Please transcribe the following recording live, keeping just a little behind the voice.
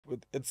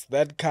it's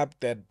that cup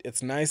that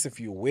it's nice if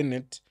you win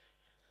it,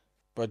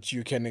 but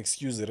you can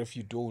excuse it if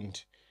you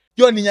don't.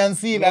 I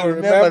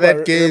remember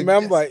that game.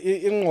 Remember,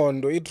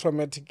 ingqondo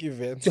i-traumatic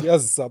events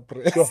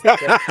iyazisuppress.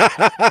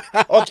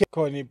 Okay.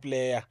 Khona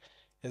iplayer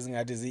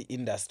ezingathi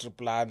zi-industry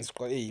plans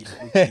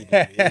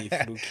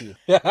eyiflukile.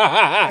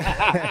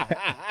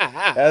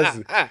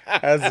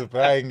 As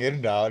buying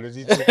ngendawo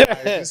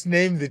just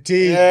name the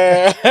team.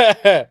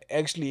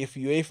 Actually, if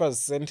UEFA's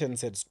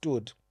sentence had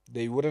stood,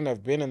 they wouldn't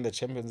have been in the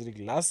Champions League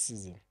last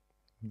season.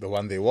 The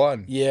one they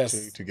won,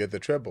 yes, to get the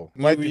treble.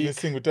 Might be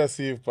missing with us,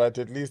 but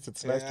at least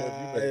it's nice to have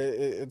you back.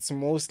 It's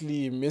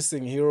mostly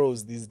missing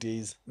heroes these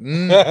days.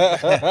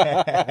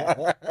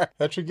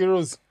 Hattrick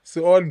heroes,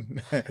 so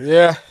on.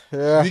 Yeah.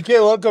 Veekay,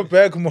 welcome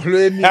back.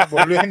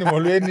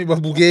 Molweni,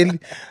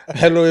 babukeli.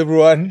 Hello,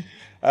 everyone.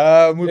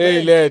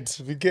 Hey, lad.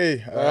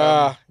 Veekay,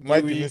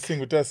 might be missing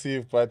with us,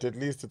 but at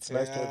least it's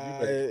nice to have you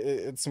back.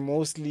 It's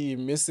mostly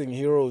missing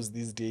heroes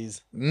these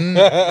days.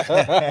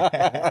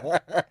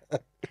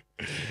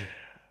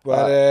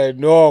 But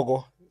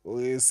no,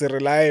 it's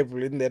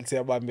reliable in that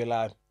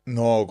siyabambelana.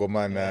 No, go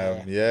man.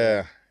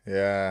 Yeah.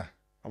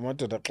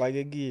 Amadoda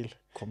axakekile.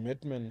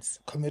 Commitments.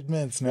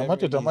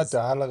 Amadoda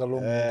amadala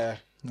kaloku.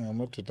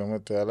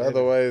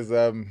 Otherwise,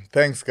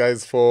 thanks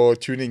guys for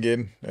tuning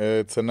in.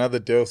 It's another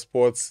day of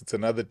sports. It's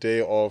another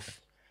day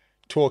of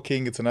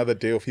talking. It's another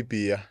day of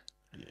beer.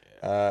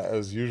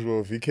 As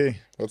usual, Veekay,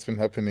 what's been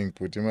happening,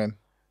 Puti man?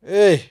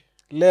 Hey,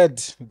 lad,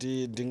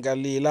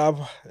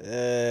 dingalila.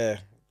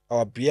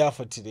 Our beer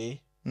for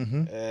today,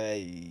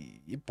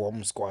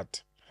 bomb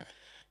squad.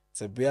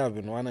 It's a beer I've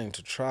been wanting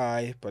to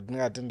try, but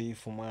I didn't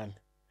for man.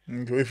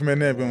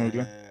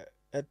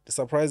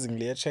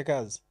 Surprisingly, at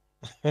Checkers.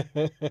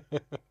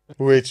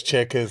 Which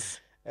Checkers?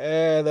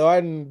 The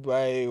one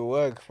by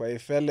work, by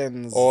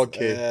Felons.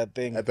 Okay.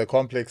 Thing. At the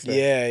complex. Then.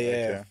 Yeah.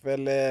 Okay.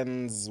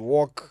 Felons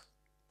walk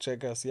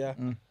Checkers. Yeah.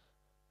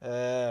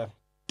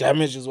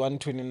 Damage is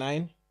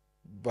 129,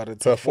 but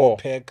it's per a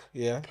 4-pack.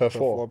 Yeah. Per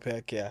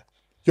 4-pack. Yeah.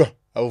 Yeah.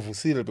 I will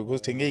see it because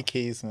 10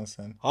 case and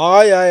son.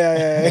 Oh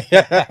yeah.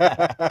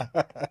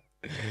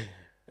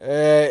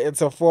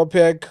 It's a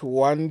 4-pack,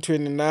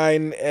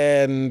 129,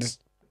 and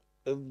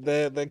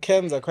the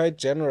cans are quite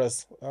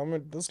generous. I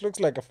mean, this looks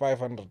like a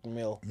 500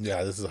 ml.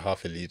 Yeah, this is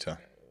half a liter.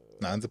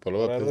 I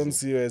don't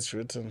see where it's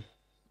written.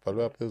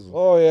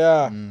 Oh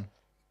yeah.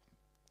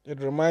 It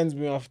reminds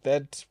me of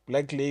that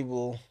Black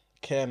Label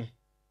can.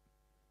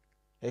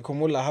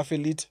 Ekomula half a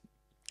liter.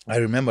 I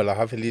remember the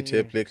half a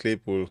liter Black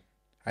Label.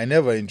 I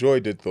never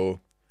enjoyed it though,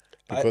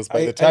 because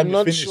by the time I'm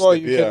not sure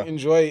you beer, can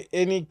enjoy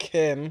any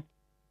can.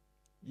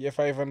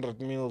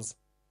 500 mils.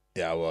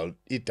 Yeah, well,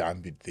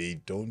 they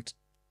don't,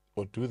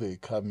 or do they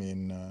come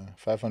in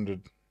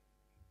 500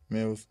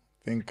 mils?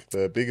 I think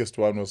the biggest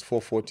one was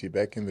 440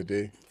 back in the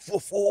day.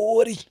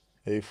 440.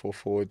 Hey,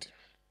 440.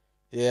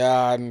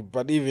 Yeah,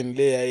 but even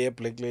later,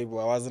 Black Label,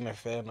 I wasn't a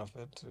fan of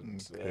it.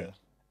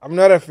 I'm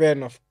not a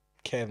fan of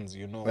cans,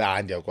 you know. Yeah,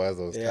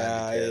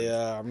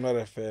 I'm not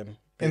a fan.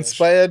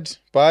 Inspired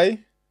by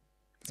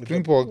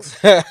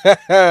Springboks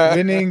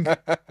winning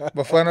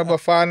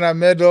Bafana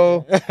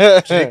medal,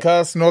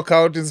 Chicas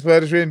knockout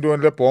inspiration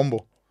doing the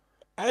bombo.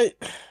 I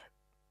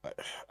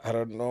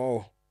don't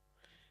know.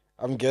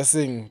 I'm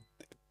guessing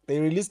they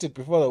released it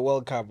before the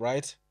World Cup,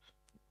 right?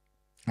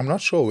 I'm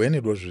not sure when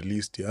it was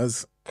released,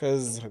 yes.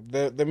 Because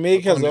the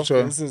makers of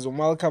this is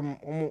Malcolm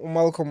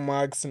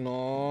Marx,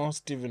 no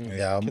Stephen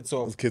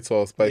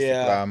Kitsoff, Spicy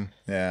Plum.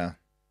 Yeah.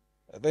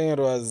 I think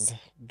it was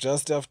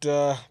just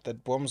after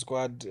that Bomb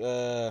Squad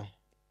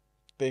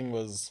thing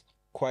was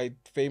quite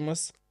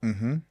famous.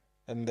 And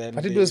then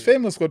but it was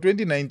famous for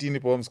 2019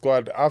 Bomb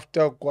Squad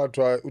after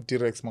Kwatwa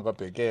Utirex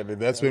Makapekele.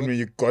 That's when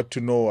you got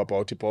to know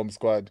about the Bomb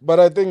Squad. But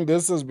I think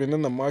this has been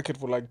in the market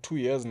for like 2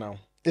 years now.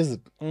 Is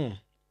it?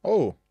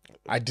 Oh,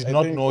 I did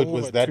not know it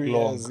was that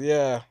long. Years,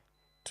 yeah,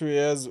 2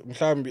 years.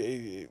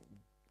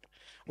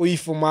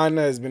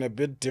 Uyifumana has been a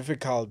bit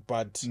difficult,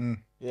 but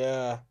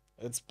yeah,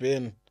 it's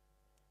been.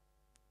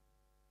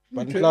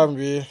 But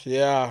mhlambi,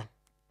 yeah.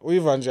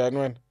 Uyiva njani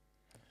wena?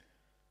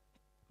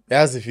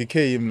 Yazi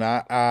Veekay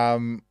mna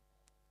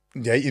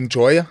I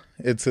enjoy it.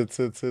 It's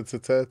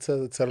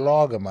a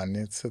lager, man.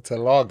 It's a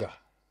lager.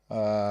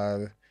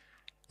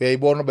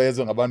 Uyayibona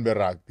bayezwa ngabantu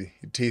berugby.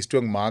 It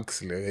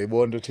marks le.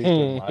 Uyayibona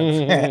taste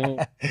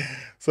marks.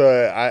 So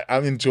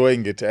I'm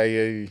enjoying it.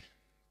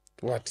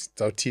 What?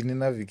 Zawuthini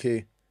na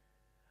Veekay?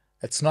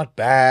 It's not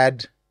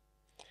bad.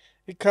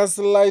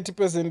 I-Castle Light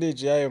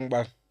percentage yayo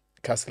ngibani?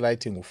 Castle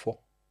Light ngu-4.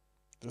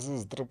 This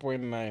is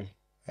 3.9.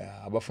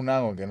 Yeah,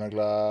 abafunanga ngena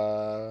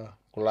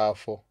kula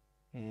 4.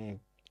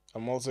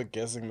 I'm also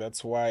guessing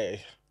that's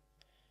why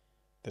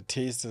the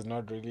taste is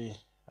not really,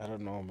 I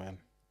don't know, man.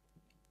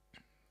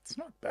 It's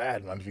not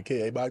bad, man.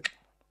 Veekay,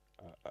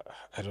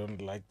 I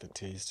don't like the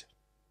taste.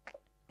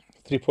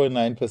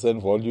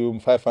 3.9% volume,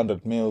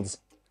 500 mils.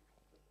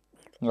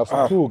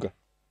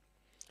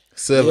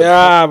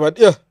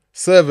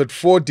 Serve at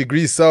 4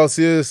 degrees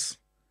Celsius.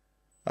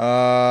 It's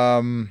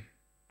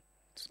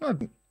not.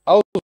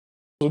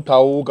 But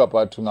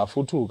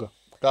ungafutuka.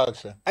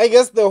 I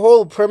guess the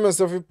whole premise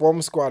of a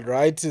bomb squad,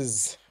 right,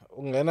 is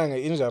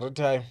injury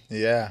time.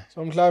 Yeah.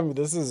 Sometimes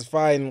this is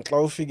fine.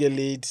 Figure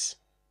late.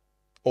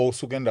 Oh,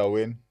 Sugenda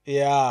win.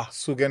 Yeah.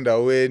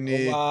 Sugenda win.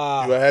 You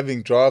are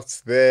having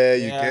drafts there.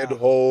 You get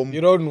home.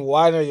 You don't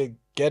want to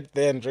get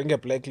there and drink a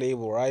black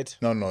label, right?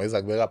 No, it's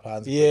like Vega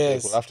Pants.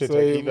 Yes. After so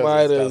it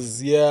might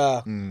as,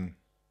 yeah. Mm.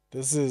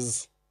 This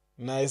is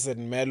nice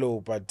and mellow,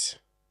 but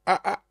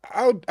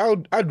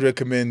I'd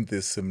recommend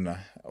this, Simna.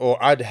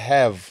 Or I'd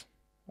have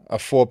a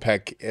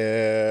 4-pack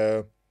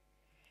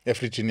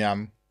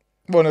Africhiniam.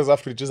 Bonus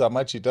Africh is a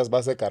much it does by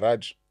a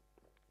garage.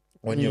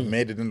 When you've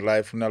made it in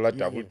life,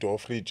 double door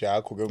fridge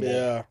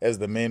as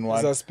the main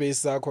one. There's a space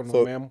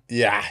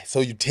so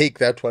you take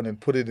that one and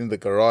put it in the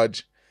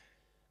garage.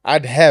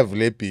 I'd have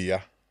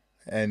lepia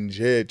and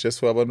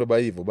just for abantu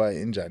bayivo ba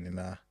injani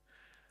na.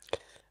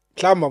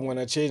 I'm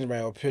gonna change my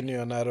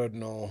opinion. I don't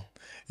know.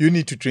 You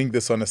need to drink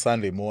this on a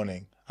Sunday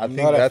morning. I'm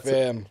think not that's a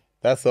fan.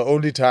 That's the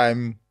only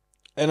time.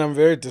 And I'm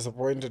very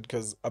disappointed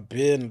because I've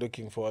been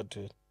looking forward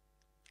to it.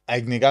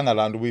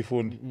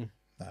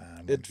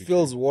 It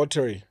feels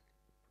watery.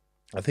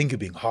 I think you're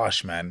being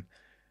harsh, man.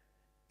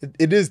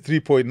 It is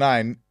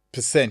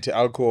 3.9%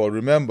 alcohol.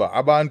 Remember,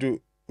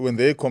 abantu when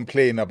they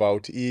complain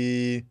about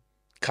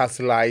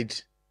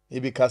Castlite,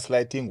 maybe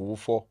Castlite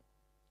UFO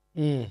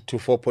to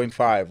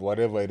 4.5,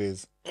 whatever it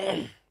is.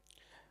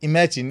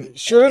 Imagine.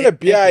 Shouldn't a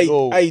beer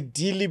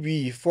ideally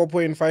be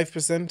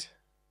 4.5%?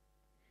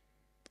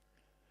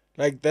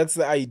 Like that's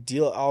the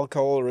ideal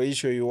alcohol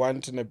ratio you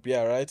want in a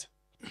beer, right?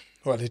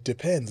 Well, it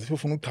depends. If you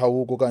want to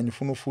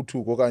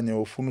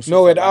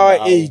no, at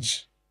our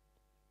age.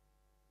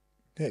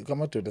 Yeah,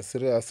 come out to the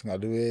serious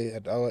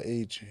at our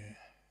age.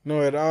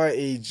 No, at our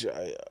age,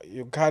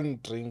 you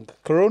can't drink.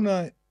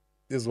 Corona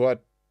is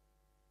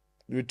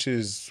which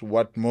is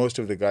what most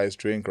of the guys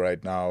drink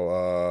right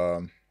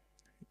now.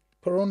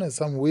 Corona is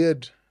some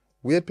weird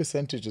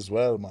percentage as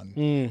well,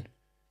 man.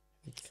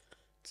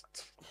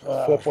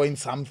 4 point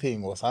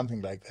something or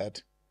something like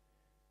that.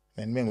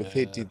 And man, with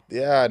 30,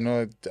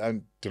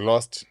 I'm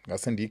lost. I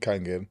send you can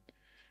again.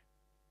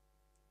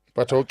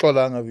 But how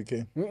long have you?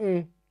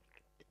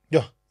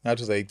 Yeah,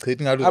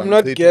 I'm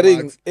not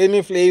getting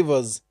any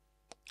flavors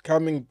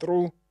coming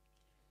through.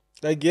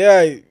 Like,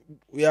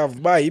 we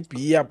have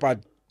beer, but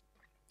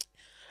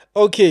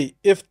okay,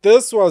 if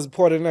this was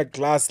poured in a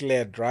glass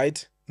lid,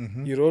 right?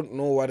 You don't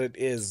know what it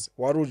is.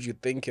 What would you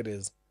think it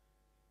is?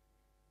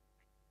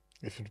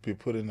 If it be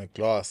put in a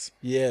glass.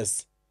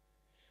 Yes.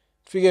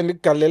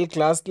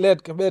 Glass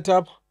lid,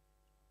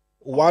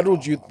 what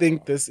would you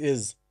think this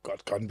is?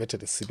 God, can't better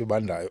the city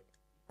banda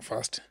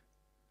fast.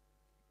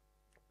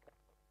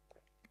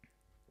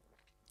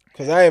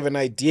 Because I have an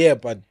idea,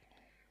 but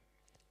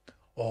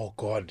oh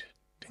God,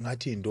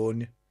 ndingathi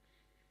ndoni?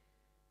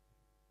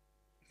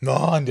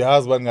 No,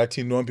 ndiyazi uba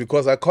ndingathi ndoni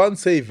because I can't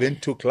say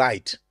event took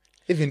light.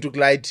 If it took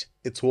light,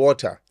 it's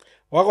water.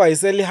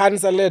 Wakwayiseli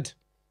Hansa led.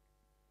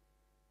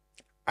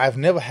 I've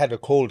never had a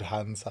cold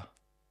Hansa.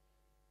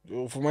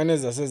 Ufumane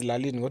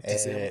zasezilalini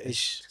ngoDisemba.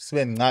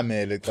 Sibe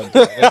ncamele xa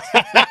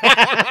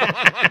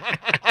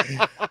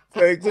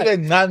sibe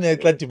ncamele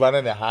xa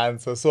dibana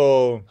neHansa.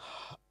 So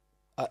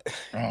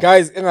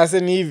guys, ingase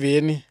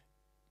niyiveni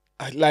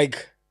like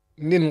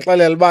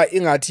ninixelela uba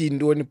ingathi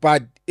yintoni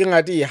but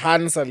ingathi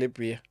yiHansa le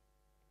beer.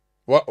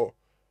 What?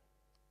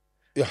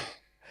 Yeah.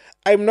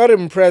 I'm not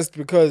impressed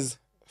because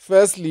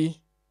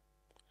firstly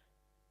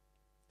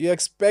you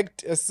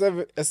expect a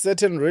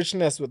certain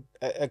richness with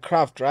a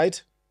craft,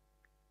 right?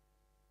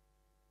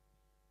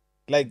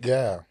 Like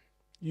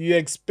you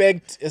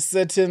expect a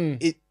certain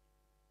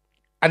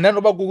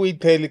andanoba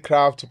kuyiphela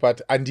craft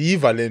but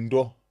andiva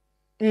lento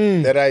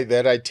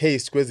that I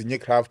taste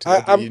kwezinye craft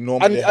that you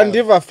normally have.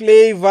 Andiva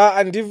flavor,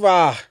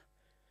 andiva.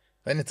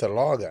 Then it's a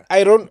lager.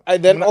 I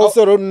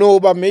also don't know,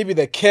 but maybe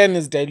the can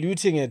is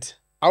diluting it.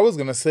 I was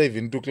gonna say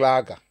Vinduk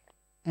lager.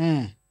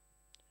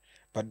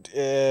 But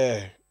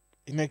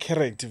in a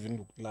character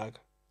Vinduk lager.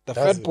 The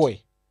Fat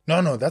Boy.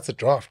 No, that's a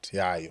draft.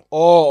 Yeah.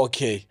 Oh,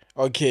 okay.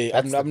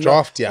 That's the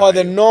draft. Yeah. Oh,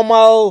 the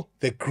normal.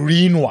 The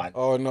green one.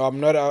 Oh no, I'm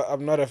not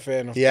a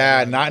fan of.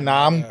 Yeah, but I'm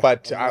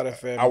not a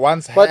fan. I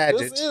once had it. But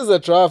this is a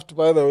draft,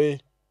 by the way.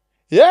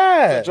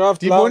 Yeah. The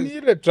draft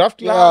lager. The draft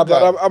lager.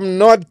 Yeah, but I'm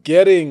not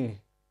getting.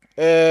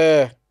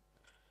 I'm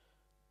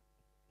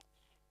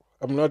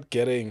not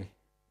getting.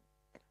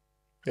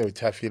 Yeah, we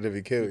tough here.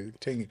 We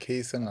taking a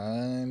case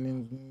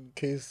and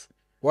case.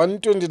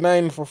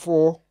 129 for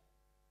 4.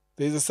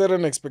 There's a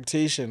certain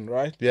expectation,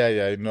 right?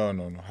 Yeah. No.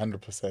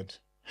 100%.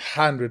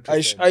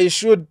 100%. I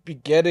should be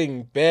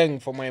getting bang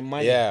for my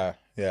money. Yeah.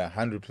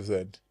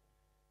 100%.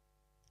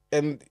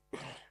 And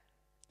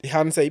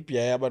ihansa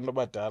ipiya yabantu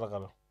abadala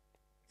kalo.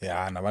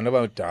 Yeah, nabantu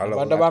abadala.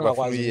 Abantu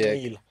abangakwazi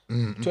ukucila.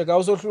 Kuthiwe xa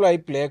usohlula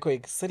iblack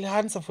wake,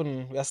 selihansa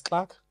funa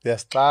uyasixaka.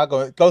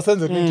 Uyasixaka. Xa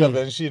usenza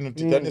intervention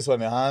udityaniswa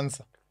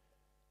nehansa.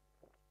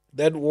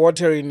 That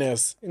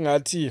wateriness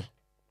ingathi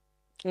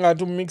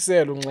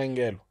umixela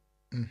unxengelo.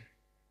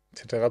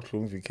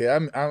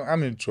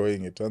 I'm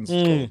enjoying it.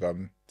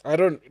 I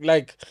don't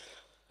like.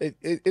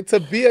 It's a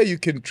beer you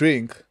can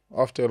drink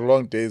after a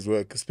long day's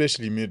work,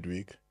 especially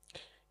midweek.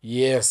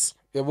 Yes.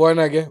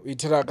 Yabona ke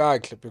uyithela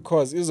kahle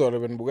because izolo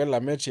benibukela la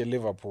match ye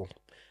Liverpool.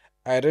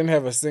 I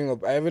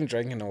haven't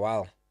drank in a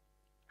while.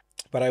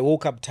 But I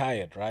woke up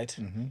tired, right?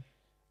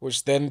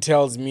 Which then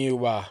tells me,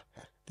 wow,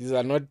 these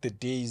are not the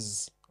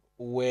days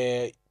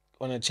where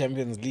on a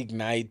Champions League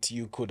night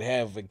you could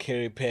have a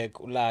carry pack,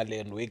 ulale,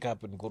 and wake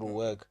up and go to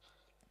work.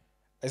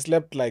 I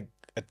slept like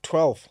at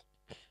 12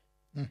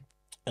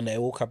 and I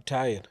woke up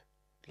tired.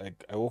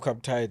 Like, I woke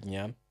up tired,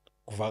 nyan.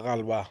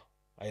 Kuvakala ba,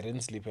 I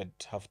didn't sleep at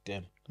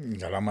 10:30.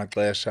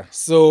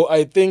 So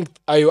I think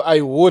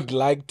I would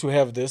like to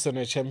have this on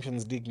a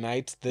Champions League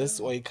night, this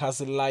or a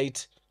Castle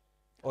Light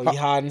or a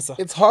Hansa.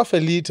 It's half a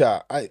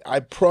liter. I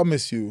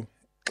promise you.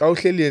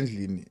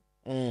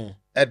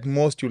 At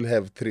most you'll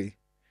have 3.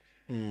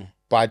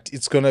 But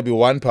it's gonna be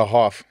 1 per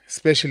half,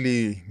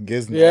 especially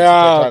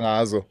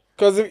yeah.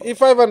 Because if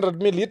 500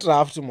 ml, you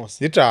draft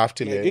most. You draft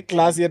like a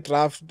glass, you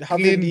draft half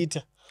a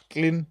liter.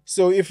 Clean.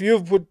 So if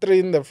you've put 3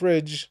 in the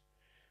fridge,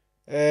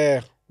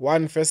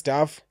 1 first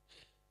half,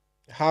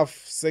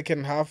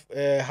 second half,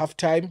 half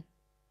time,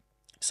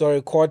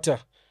 sorry, quarter.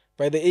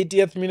 By the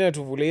 80th minute,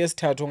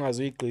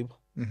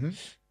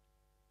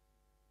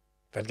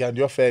 But kanti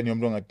your fan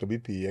yomntu ongagqibi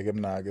ibhiya ke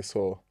mna ke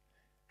so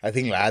I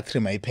think la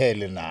 3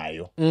 mayiphele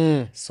nayo.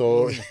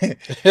 So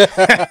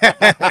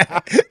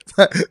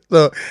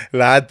so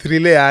la 3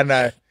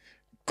 leyana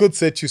could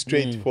set you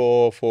straight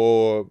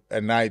for a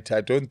night.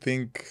 I don't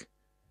think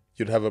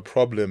you'd have a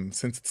problem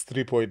since it's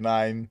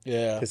 3.9%.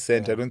 Yeah. I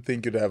don't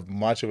think you'd have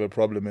much of a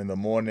problem in the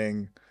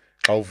morning.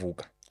 So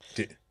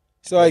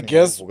I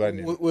guess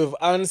we've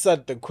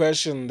answered the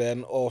question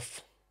then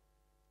of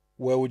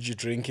where would you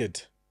drink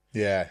it?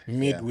 Yeah.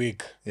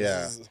 Midweek.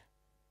 Yeah.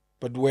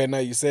 But when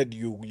you said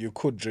you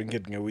could drink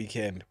it in a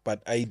weekend,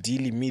 but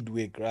ideally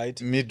midweek,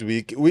 right?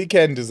 Midweek.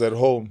 Weekend is at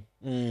home.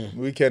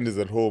 Weekend is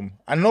at home.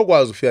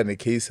 Andinokwazi ufika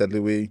necase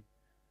the way.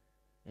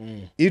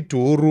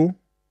 Iduru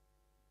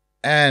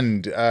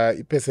and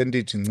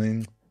percentage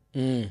incinci.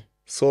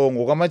 So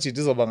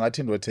ngokwamajita izoba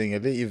ngathi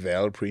ndiwathengele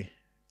iVelpre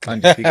xa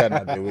ndifika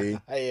na the way.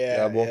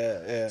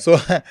 Yeah. So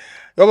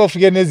yoba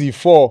ufike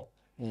nezi4.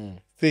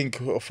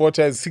 Think 4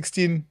 times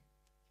 16.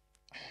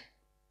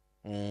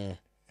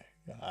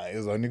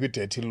 Izona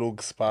ku-dirty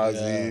looks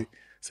phazi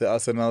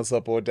se-Arsenal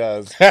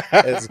supporters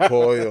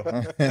ezikhoyo.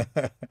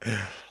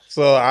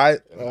 So I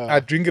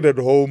drink it at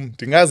home.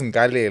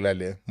 Ndingazingikalela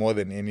le more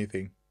than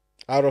anything.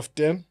 Out of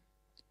 10?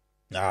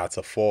 Nah, it's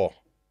a 4.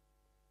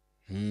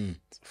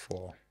 It's a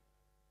 4.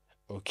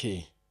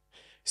 Okay.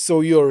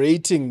 So your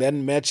rating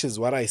then matches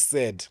what I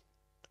said.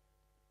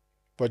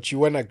 But you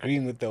weren't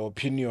agreeing with the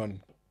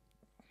opinion.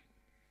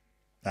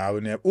 Nah,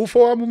 u4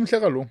 wami umhle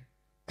kalo.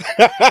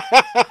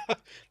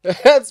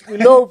 That's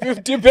below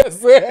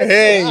 50%.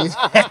 Hey.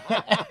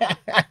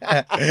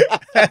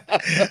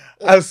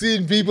 I've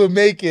seen people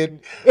make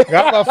it.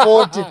 Number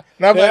 40,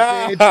 number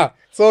 30.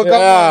 So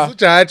come on,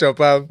 such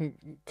pam.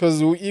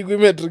 Because we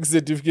equimetric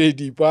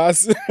certificate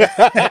pass.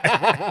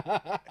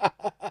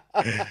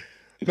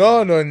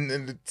 No,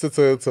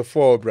 it's a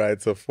 4, right?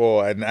 It's a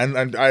 4.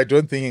 And I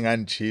don't think it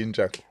can change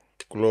a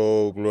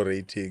glow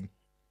rating.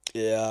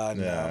 Yeah,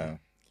 no. Yeah,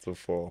 it's a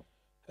 4.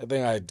 I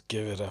think I'd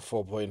give it a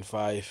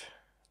 4.5.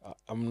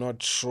 I'm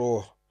not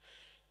sure.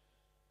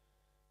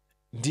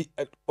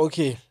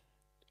 Okay.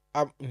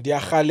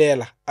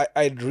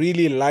 I'd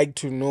really like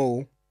to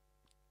know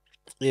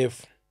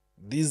if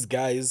these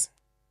guys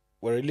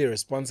were really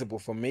responsible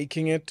for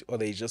making it or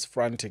they just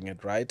fronting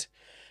it, right?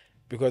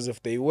 Because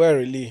if they were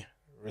really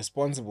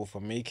responsible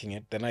for making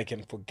it, then I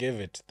can forgive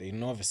it. They're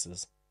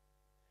novices.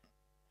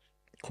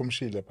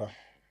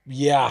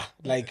 Yeah,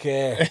 like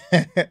it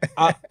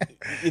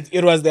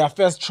was their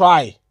first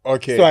try.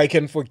 Okay. So I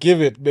can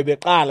forgive it. But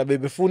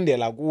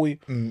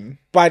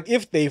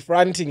if they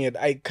fronting it,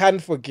 I can't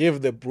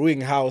forgive the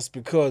brewing house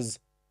because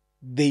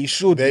they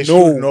should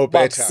know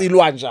better.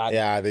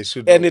 Yeah, they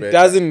should know and it better.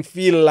 doesn't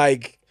feel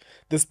like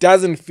this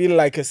doesn't feel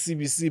like a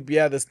CBC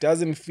beer. This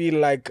doesn't feel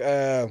like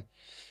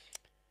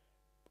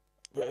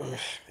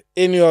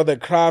any other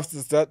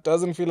crafts. That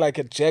doesn't feel like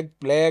a Jack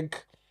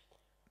Black.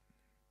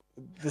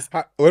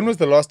 When was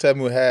the last time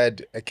we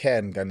had a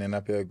can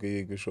ganena pe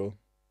show?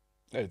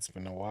 It's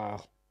been a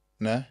while.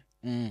 Nah?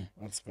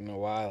 It's been a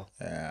while.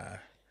 Yeah. I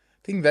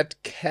think that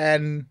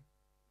can...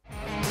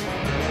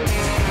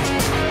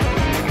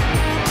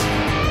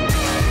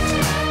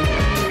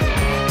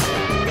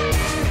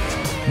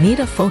 Need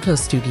a photo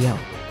studio?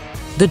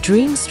 The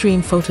Dream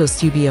Stream Photo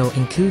Studio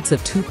includes a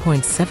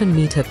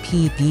 2.7-meter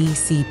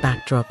PVC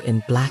backdrop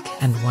in black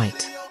and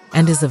white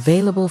and is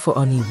available for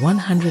only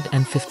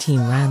 115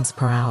 rands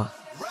per hour.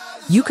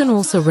 You can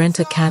also rent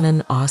a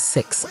Canon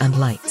R6 and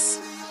lights.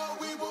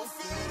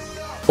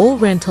 All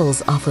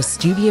rentals are for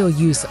studio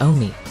use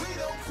only.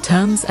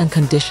 Terms and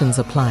conditions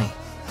apply.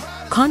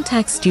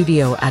 Contact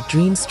studio at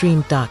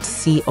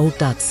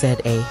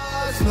dreamstream.co.za.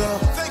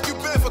 Thank you,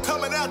 Ben, for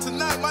coming out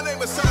tonight. My name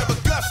is Son of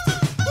Augustine.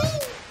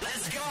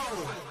 Let's go.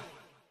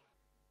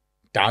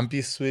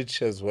 Dumpy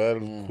switch as well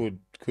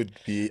could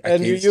be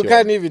And against you your-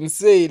 can't even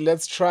say,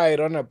 let's try it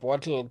on a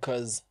bottle,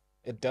 because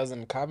it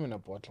doesn't come in a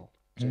bottle.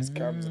 It just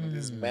comes in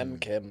these man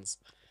cans.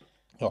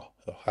 Oh,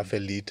 half a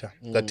liter.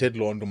 That had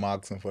loan to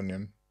Marks and for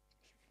him.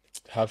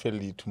 Half a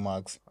liter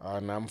Marks.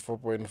 And I'm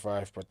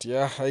 4.5, but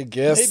yeah, I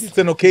guess. Maybe it's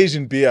an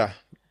occasion beer.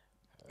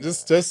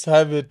 Just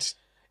have it.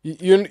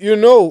 You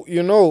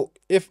know,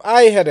 if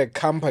I had a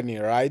company,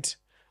 right,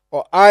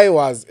 or I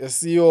was a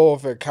CEO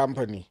of a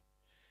company,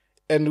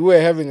 and we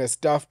were having a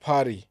staff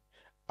party,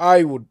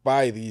 I would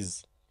buy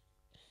these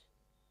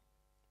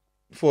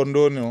For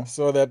no.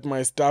 so that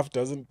my staff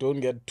don't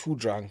get too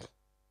drunk.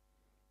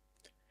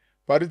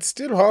 But it's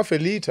still half a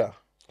liter.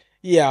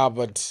 Yeah,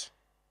 but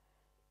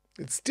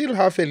It's still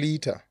half a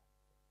liter.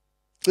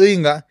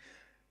 Cinga.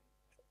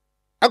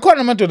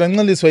 Akhona amadoda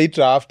anceliswa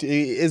idraft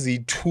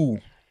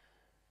ezi-2.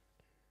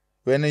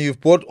 When you've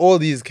bought all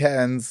these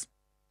cans,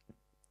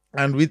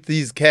 and with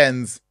these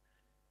cans,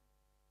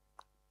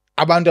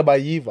 abantu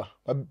abayiva,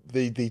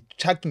 they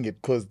chucking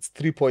it because it's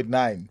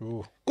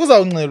 3.9.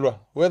 Kuzawuncelwa,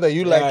 whether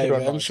you like yeah, it or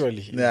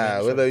eventually, not. Yeah,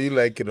 eventually. whether you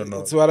like it or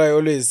not. It's what I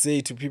always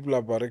say to people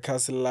about a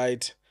Castle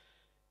Light.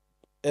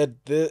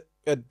 At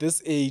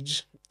this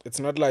age, it's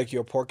not like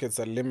your pockets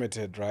are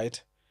limited,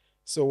 right?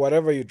 So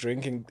whatever you're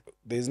drinking,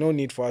 there's no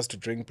need for us to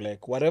drink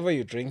black. Whatever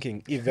you're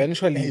drinking,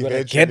 eventually you're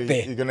gonna get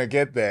there. You're gonna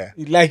get there.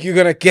 Like you're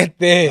gonna get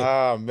there.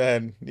 Ah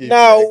man.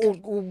 Now,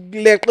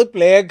 leqe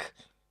black,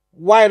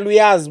 while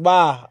uyazi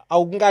ba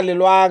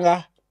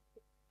awukungalelwanga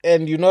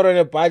and you're not on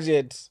a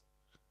budget,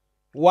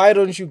 why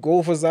don't you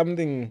go for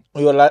something?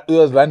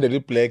 Uyozlandela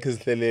iblack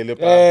isihlelele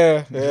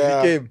Yeah.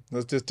 Became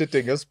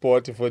sithethe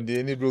ngesport for the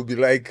it will be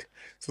like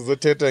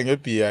sizothetha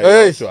ngebeer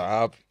Hey. yodwa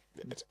apha.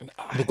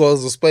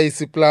 Because the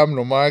spicy plum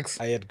no Max,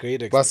 I had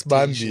great Basibambile.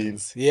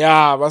 expectations.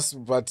 Yeah,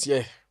 but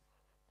yeah.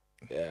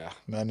 Yeah,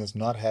 man is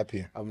not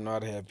happy. I'm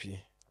not happy.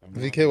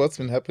 VK, what's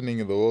been happening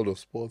in the world of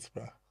sports,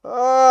 bro?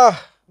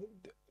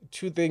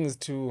 Two things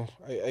too.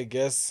 I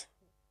guess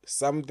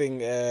something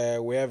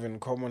we have in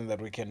common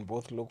that we can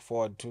both look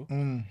forward to.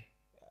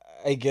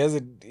 I guess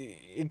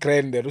it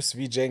grand there is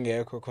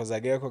ngekho because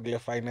akekho kule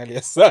final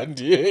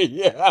yeSunday.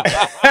 Yeah.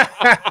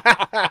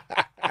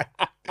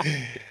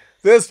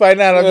 This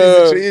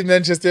final in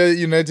Manchester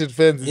United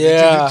fans,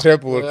 Yeah,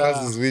 treble yeah.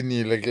 because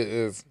winning like it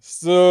is.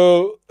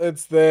 So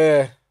it's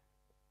the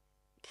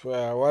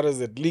what is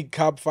it? League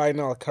Cup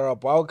final,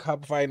 Carabao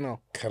Cup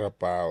final.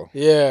 Carabao.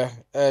 Yeah,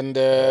 and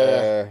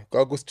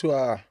August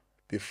tour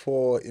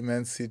before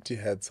Man City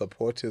had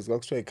supporters.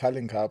 August a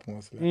Carling Cup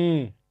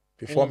mostly.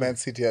 Before Man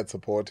City had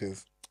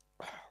supporters.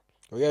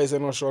 oh yeah, it's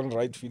no Sean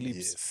Wright Phillips.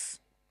 Yes.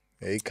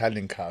 A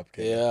Carling Cup.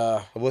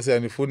 Yeah. Abo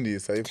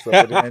siyanifundisa if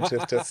support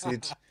Manchester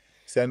City.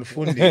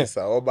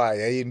 Siyanifundisa oba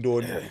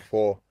yayintoni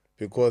before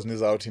because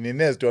nizawuthi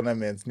ninezi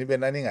tournaments nibe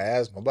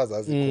naningayazi ngoba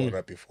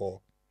zazikhona before.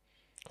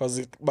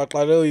 Because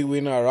Baklado you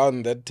win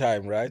around that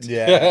time, right?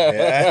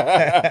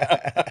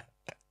 Yeah.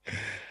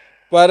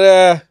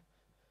 But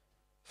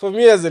for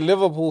me as a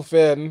Liverpool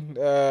fan,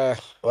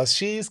 Was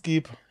she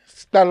skip?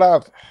 Still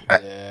up.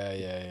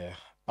 yeah.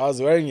 I was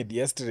wearing it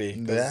yesterday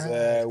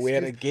because we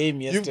had a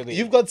game yesterday.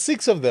 You've got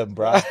 6 of them,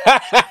 bruh.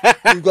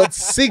 You've got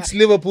 6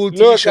 Liverpool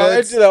Look, I went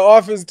t-shirts. to the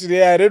office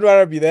today. I didn't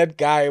want to be that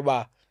guy,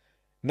 but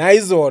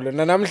Naizol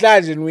and I'm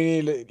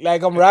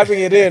like I'm rubbing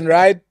it in,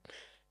 right?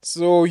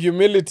 So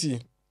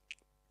humility.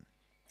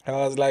 I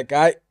was like,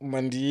 I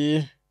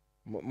mandi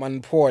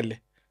man Paul.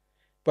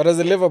 But as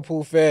a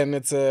Liverpool fan,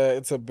 it's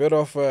a bit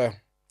of a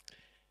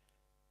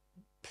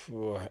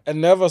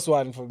nervous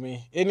one for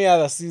me. Any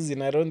other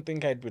season, I don't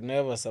think I'd be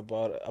nervous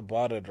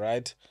about it,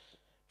 right?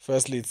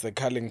 Firstly, it's the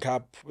Carling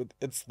Cup.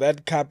 It's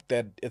that cup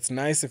that it's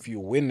nice if you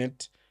win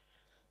it,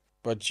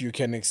 but you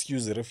can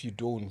excuse it if you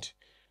don't.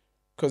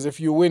 Because if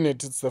you win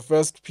it, it's the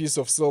first piece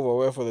of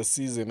silverware for the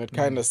season. It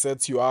kind of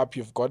sets you up.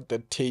 You've got the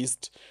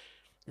taste.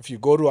 If you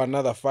go to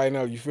another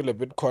final, you feel a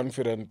bit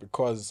confident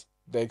because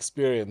the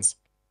experience.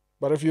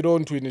 But if you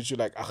don't win it, you're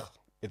like,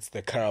 it's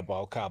the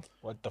Carabao Cup.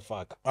 What the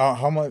fuck?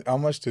 How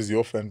much does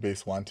your fan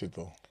base want it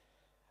though?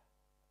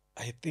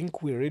 I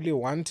think we really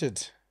want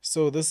it.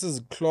 So this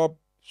is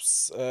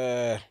Klopp's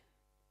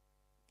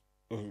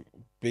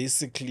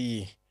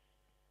basically,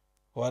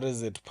 what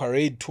is it?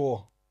 Parade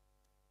tour.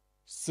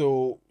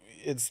 So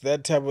it's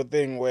that type of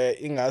thing where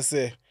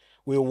Ingase,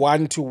 we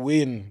want to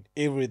win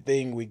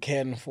everything we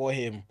can for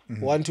him. We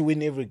want to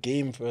win every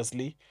game,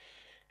 firstly.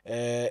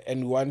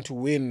 And we want to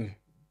win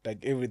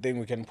like everything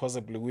we can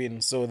possibly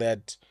win so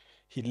that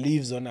he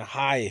leaves on a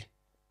high.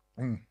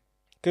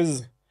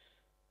 Because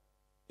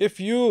if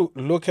you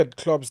look at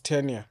Klopp's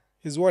tenure,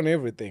 he's won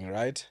everything,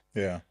 right?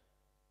 Yeah.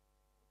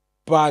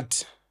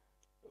 But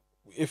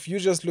if you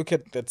just look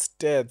at that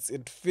stats,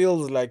 it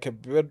feels like a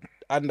bit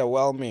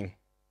underwhelming.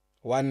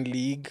 1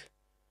 league,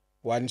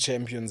 1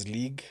 Champions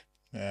League,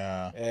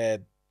 Yeah.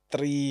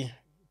 2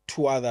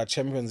 other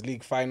Champions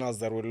League finals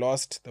that we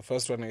lost. The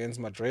first one against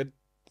Madrid,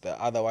 the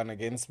other one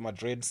against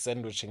Madrid,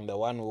 sandwiching the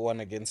one we won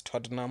against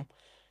Tottenham.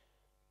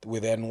 We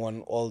then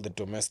won all the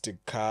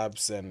domestic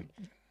cups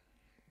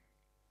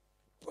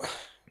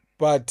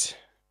but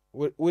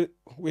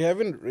we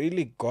haven't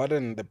really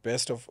gotten the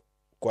best of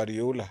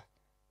Guardiola,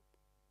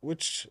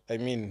 which, I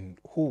mean,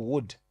 who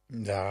would?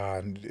 Nah,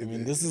 I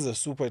mean, this is a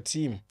super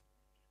team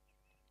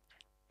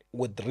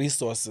with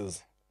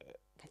resources.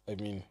 I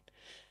mean,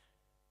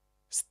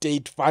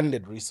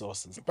 state-funded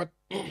resources. but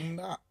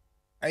nah,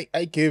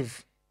 I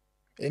give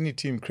any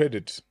team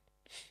credit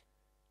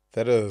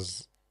that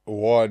has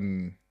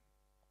won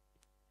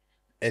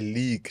a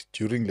league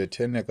during the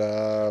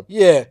tenure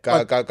Yeah,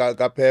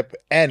 ka Pep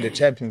and the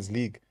Champions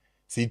League.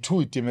 See,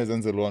 two teams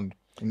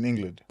in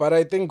England. but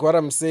I think what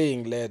I'm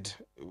saying, lad,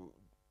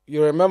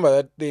 you remember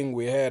that thing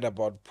we heard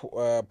about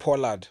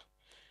Pollard,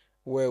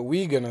 where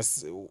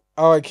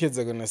our kids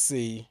are gonna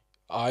say,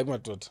 "I'm a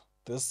tot.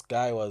 This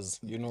guy was,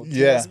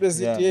 Yeah,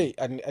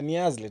 and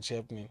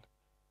happening.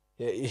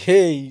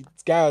 Hey,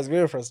 this guy was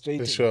very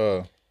frustrating. For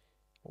sure.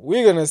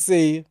 We're gonna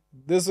say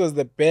this was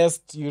the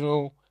best,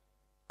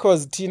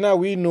 because Tina,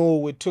 we know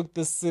we took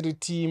this City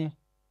team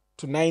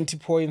to 90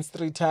 points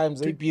 3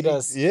 times. They beat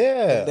us.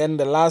 Yeah. And then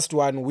the last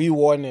one, we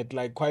won it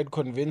like quite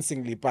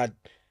convincingly. But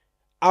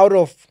out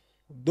of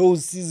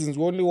those seasons,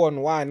 we only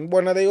won one.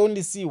 But they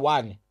only see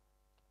one.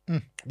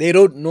 They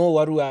don't know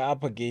what we are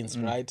up against,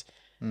 right?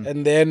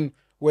 And then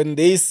when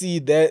they see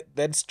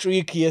that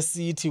streak here,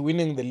 City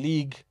winning the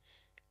league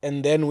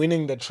and then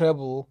winning the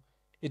treble,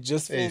 it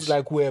just feels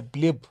like we're a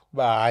blip.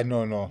 I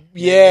no.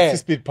 Yeah.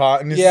 Speed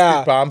bump.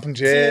 Now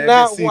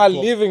while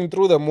living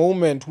through the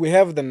moment, we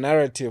have the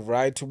narrative,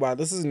 right? But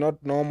this is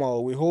not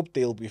normal. We hope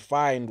they'll be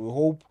fine. We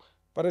hope,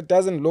 but it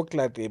doesn't look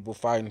like they'll be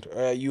fine.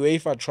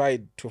 UEFA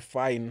tried to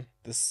fine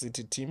this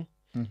City team,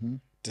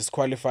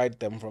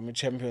 disqualified them from the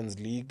Champions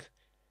League.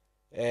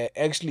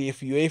 Actually, if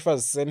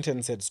UEFA's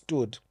sentence had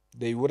stood,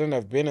 they wouldn't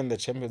have been in the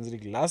Champions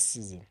League last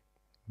season.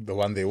 The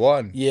one they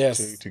won.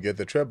 Yes. To get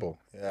the treble.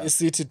 Yeah.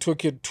 City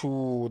took it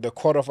to the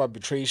court of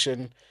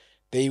arbitration.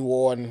 They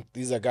won.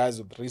 These are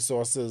guys with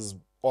resources,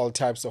 all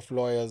types of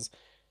lawyers.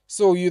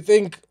 So you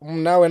think,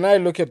 now when I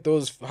look at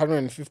those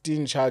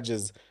 115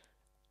 charges,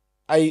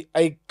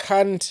 I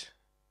can't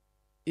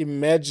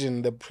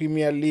imagine the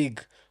Premier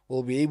League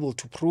will be able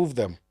to prove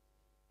them.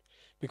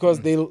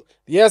 Because the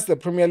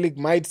Premier League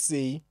might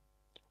say,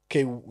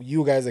 okay,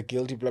 you guys are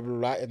guilty, blah, blah,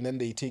 blah, and then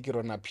they take it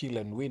on appeal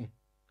and win,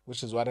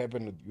 which is what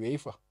happened with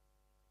UEFA.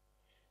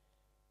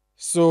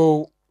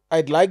 So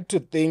I'd like to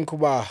think,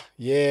 one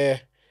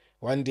day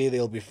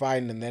they'll be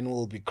fine and then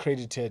we'll be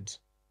credited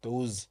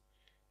those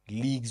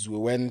leagues we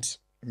went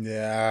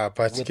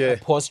with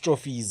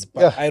apostrophes,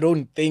 but I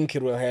don't think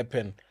it will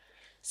happen.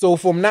 So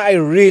from now, I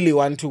really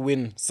want to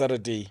win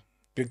Saturday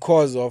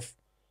because of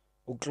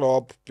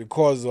Klopp,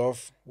 because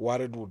of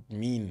what it would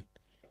mean.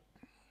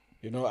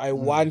 I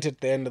want at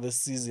the end of the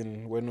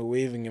season, when we're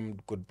waving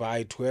him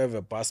goodbye, to have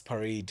a bus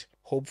parade,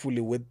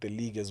 hopefully with the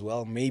league as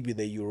well, maybe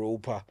the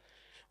Europa.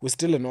 We're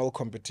still in all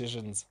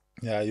competitions.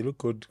 Yeah, you look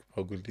good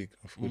for good league.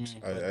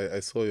 I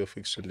saw your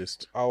fixture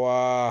list.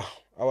 Our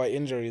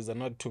injuries are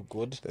not too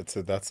good.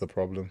 That's the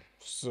problem.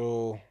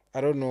 So I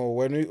don't know,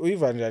 when we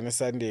even on a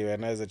Sunday,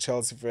 when I was a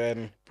Chelsea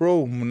fan,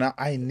 bro,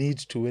 I need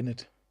to win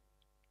it.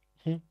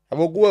 When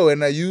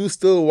you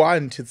still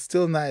want, it's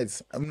still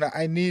nice.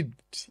 I need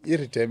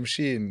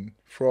redemption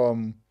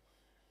from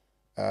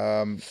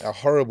a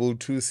horrible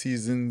 2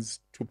 seasons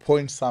to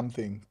point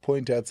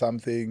at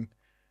something,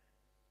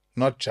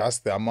 not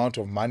just the amount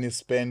of money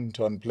spent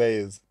on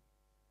players.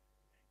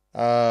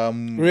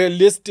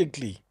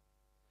 Realistically,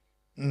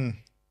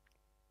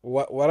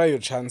 what are your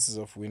chances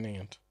of winning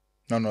it?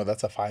 No,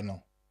 that's a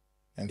final.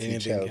 And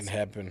anything can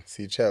happen.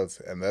 See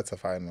Chelsea, and that's a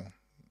final.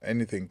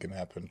 Anything can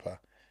happen, pa.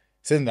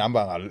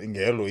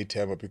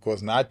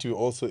 Because not you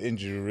also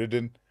injury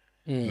ridden,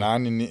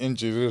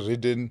 injury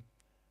ridden.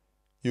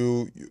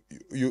 You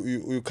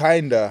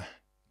kinda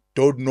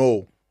don't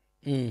know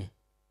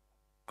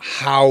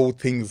how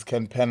things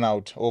can pan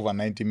out over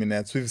 90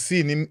 minutes. We've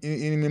seen in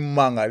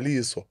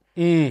Mangaliso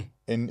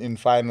in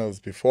finals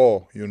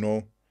before,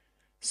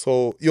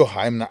 So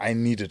I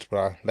need it,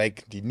 bro.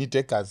 Like the need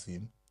a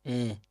cousin.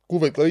 You're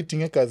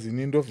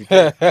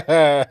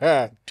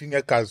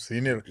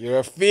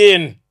a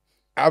fiend.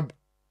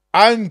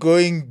 I'm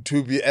going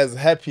to be as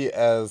happy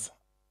as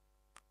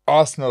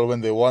Arsenal when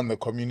they won the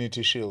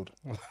Community Shield,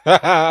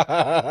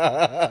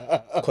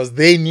 because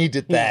they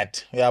needed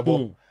that. Yeah,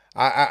 but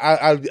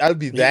I'll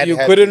be that. You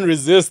happy. Couldn't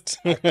resist.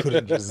 I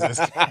couldn't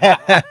resist.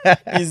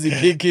 Easy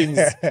pickings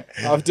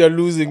after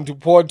losing to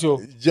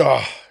Porto.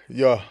 Yeah.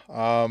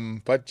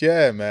 But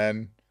yeah,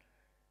 man.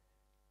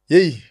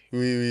 Yay,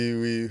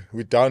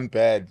 we done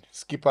bad.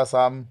 Skipper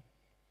some.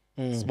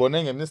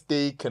 Sibone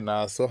ngemistake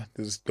naso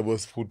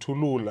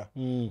sifuthulula.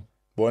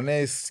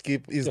 Bone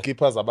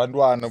iskippers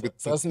abantwana with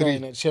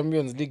sasina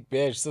Champions League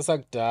badge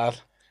sasakudala.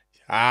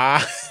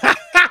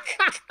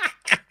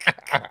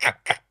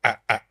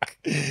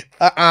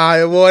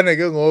 Yabona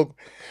ke ngoku.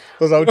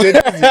 Because I'll take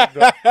it.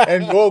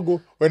 And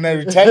go when I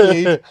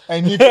retaliate,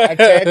 I need to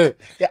attack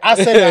the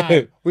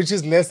Arsenal, which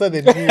is lesser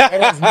than me.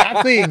 That has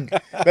nothing.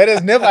 That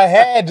has never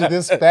had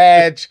this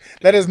badge.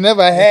 That has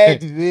never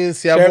had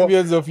this.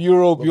 Champions of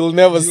Europe, you'll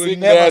never sing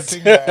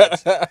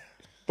that.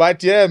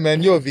 But yeah,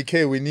 man,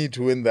 VK, we need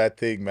to win that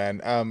thing,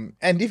 man.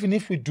 And even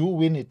if we do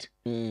win it,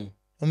 Poch.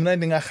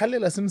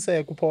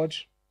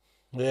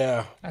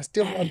 Yeah. I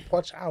still want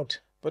Poch out.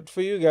 But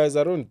for you guys,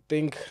 I don't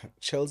think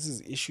Chelsea's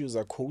issues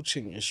are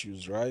coaching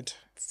issues, right?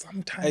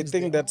 Sometimes I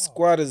think that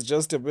squad is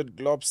just a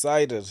bit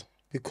lopsided.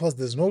 Because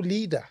there's no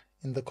leader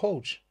in the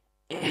coach.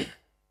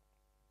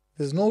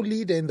 There's no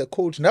leader in the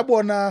coach.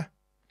 Nabona,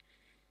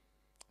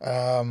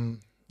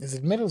 is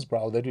it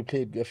Middlesbrough that we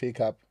played the FA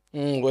Cup?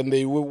 When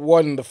they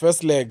won the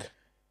first leg.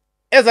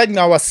 As I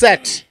now was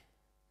set.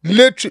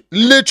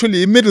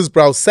 Literally,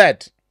 Middlesbrough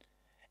sat.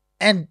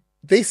 And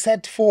they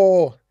sat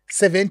for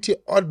 70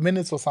 odd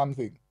minutes or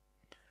something.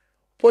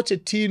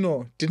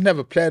 Pochettino didn't have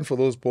a plan for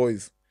those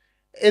boys.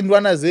 And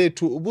one as to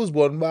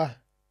ubuzibona ba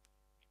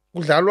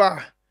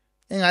kudlalwa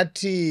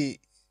engathi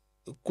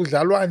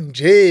kudlalwa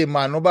nje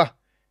man oba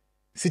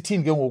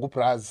sithini ke ngoku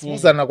Braz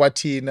uzana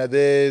kwathina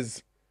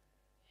there's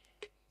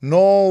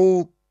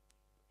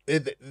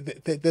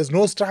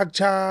no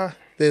structure,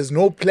 there's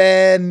no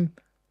plan.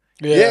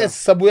 Yeah.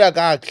 Yes, sabuya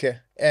kakhle,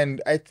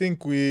 and I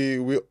think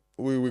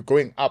we're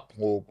going up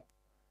ngoku.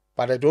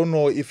 But I don't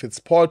know if it's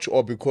Poch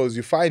or because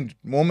you find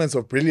moments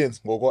of brilliance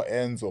ngoko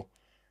Enzo.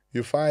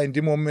 You find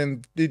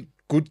the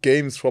good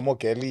games from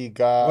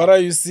Okeliga. What are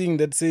you seeing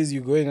that says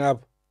you're going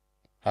up?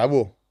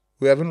 Habo,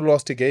 we haven't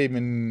lost a game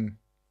in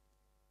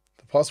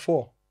the past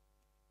 4.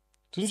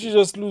 Didn't you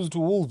just lose to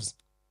Wolves?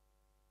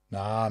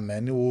 Nah,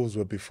 man, the Wolves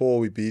were before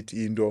we beat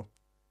Indo,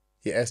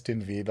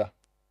 Aston Villa.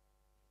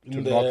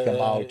 Knock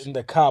them out. In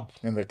the cup.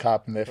 In the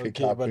cup, in the FA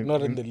Cup. But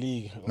not in the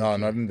league. No,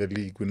 not in the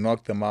league. We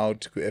knocked them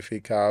out to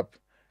FA Cup.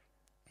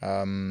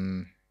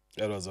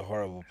 That was a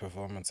horrible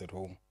performance at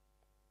home.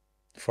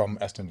 From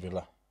Aston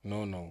Villa.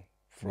 No.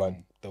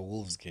 From the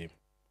Wolves game.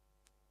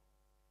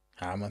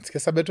 Man,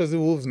 sikesabethwa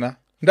zii-Wolves na.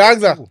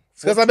 Ndakza,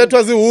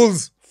 sikesabethwa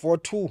zii-Wolves.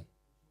 4-2.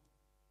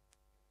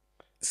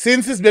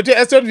 Since sibethwe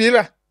Aston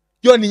Villa.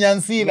 I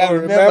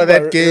remember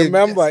that game.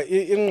 Remember,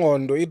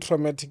 ingqondo,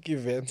 i-traumatic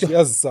events,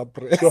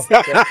 suppress.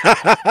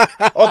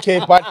 Okay,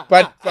 but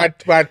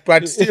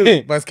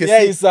still,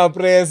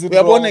 suppress.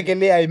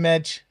 I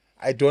match.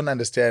 I don't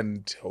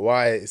understand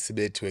why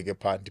sibethwe ke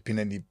pha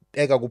ndiphinde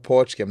ndibeka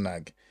ku-Poch ke mna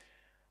ke.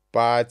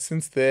 But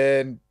since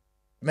then,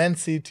 Man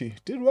City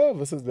did well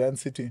versus Man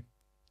City.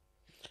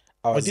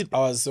 I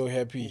was so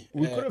happy.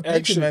 We could have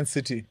beaten Man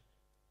City.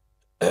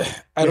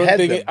 I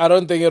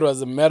don't think it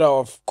was a matter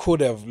of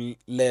could have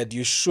led.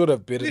 You should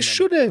have beaten them. You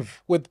should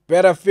have. With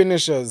better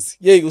finishers.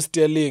 Yeah,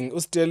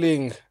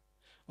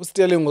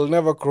 Sterling will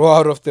never grow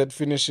out of that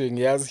finishing.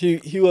 Yes,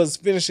 he was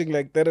finishing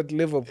like that at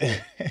Liverpool.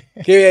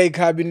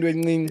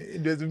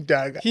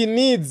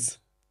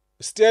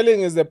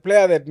 Sterling is a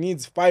player that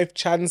needs 5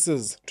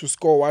 chances to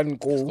score 1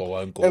 goal.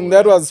 And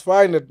that was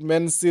fine at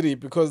Man City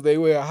because they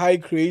were a high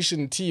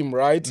creation team,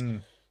 right?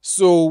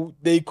 So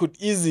they could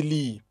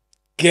easily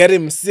get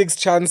him 6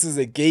 chances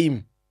a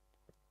game.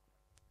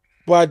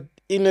 But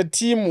in a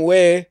team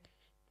where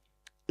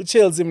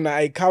Chelsea,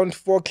 I count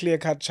 4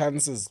 clear-cut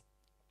chances,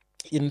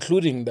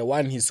 including the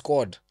one he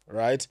scored,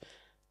 right?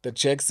 The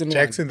Jackson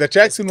one.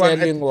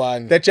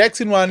 The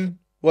Jackson one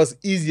was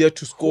easier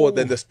to score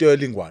than the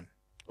Sterling one.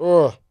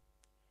 Oh,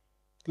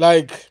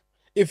 like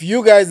if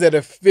you guys had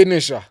a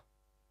finisher,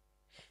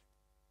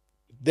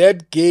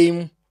 that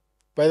game,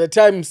 by the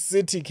time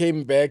City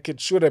came back, it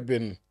should have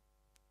been.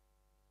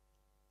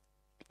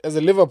 As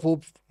a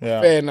Liverpool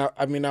fan, I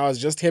was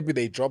just happy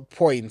they dropped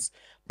points,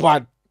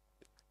 but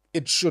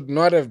it should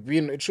not have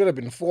been. It should have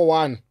been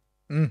 4-1.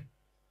 I'm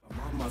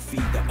on my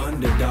feet, the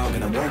underdog,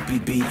 and I won't be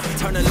beat.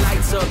 Turn the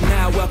lights up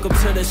now, welcome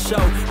to the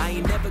show.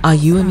 Are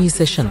you a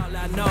musician? My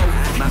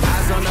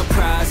eyes on the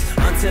prize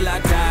until I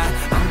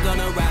die. I'm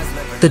gonna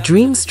rise. The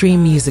Dream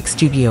Stream Music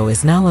Studio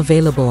is now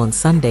available on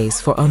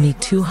Sundays for only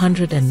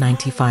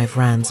 295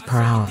 rands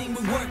per hour.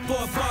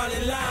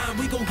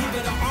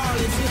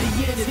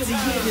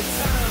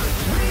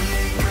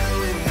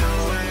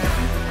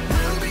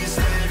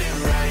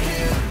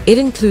 It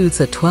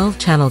includes a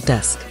 12-channel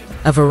desk,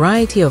 a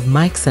variety of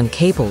mics and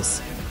cables,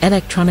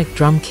 electronic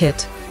drum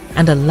kit,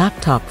 and a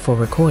laptop for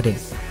recording.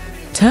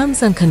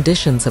 Terms and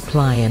conditions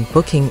apply and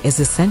booking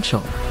is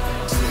essential.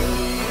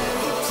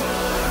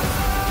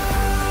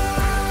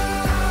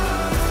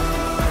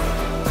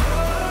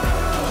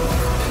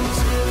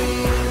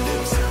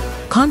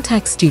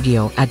 Contact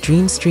studio at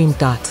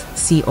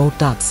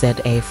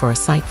dreamstream.co.za for a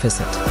site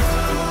visit.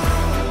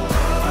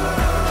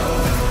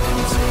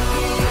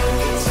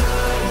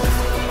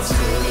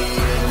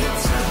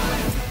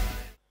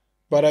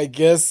 But I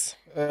guess,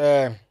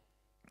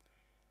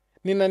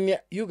 Nina,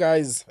 you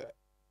guys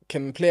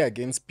can play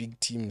against big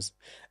teams.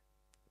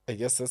 I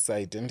guess that's the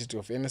identity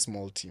of any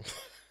small team.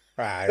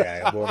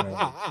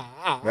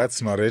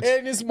 That's not it.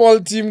 Any small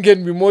team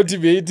can be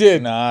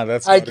motivated. Nah,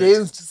 that's not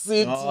against it.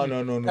 City.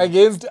 No.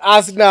 Against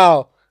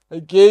Arsenal.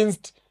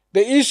 Against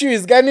the issue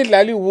is Gani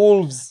Lali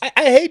Wolves. I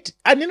hate.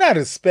 I need not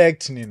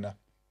respect, Nina.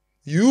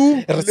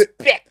 You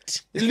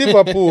respect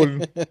Liverpool,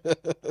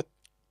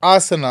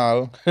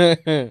 Arsenal,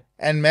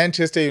 and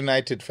Manchester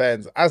United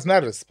fans. As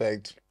not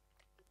respect.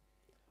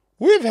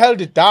 We've held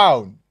it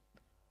down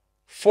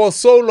for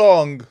so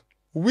long.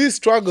 We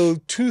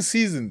struggled 2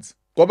 seasons.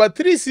 About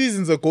 3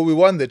 seasons ago, we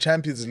won the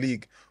Champions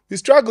League. We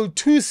struggled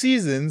 2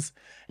 seasons,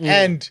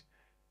 and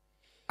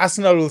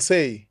Arsenal will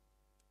say,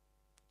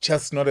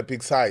 Chelsea not a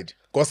big side.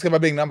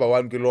 Goskeba being number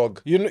 1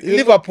 log.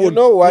 Liverpool, you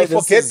know why we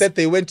forget that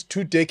they went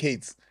 2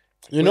 decades.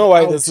 You know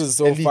why this without is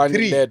so a League funny,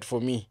 3. Lad,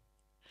 for me?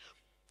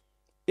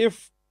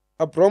 If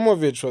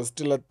Abramovich was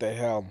still at the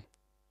helm,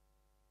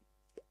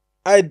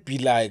 I'd be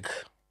like,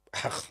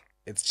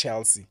 it's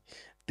Chelsea.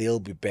 They'll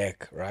be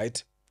back,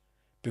 right?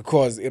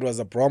 Because it was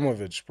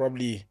Abramovich,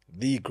 probably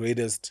the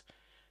greatest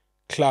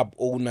club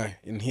owner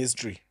in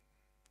history.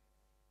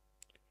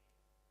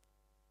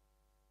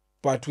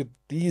 But with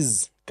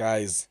these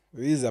guys,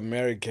 these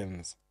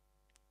Americans,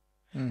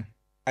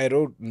 I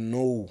don't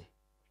know.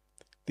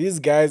 These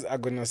guys are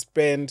going to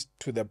spend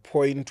to the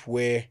point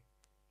where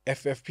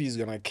FFP is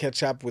going to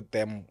catch up with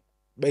them,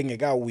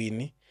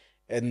 win,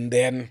 and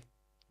then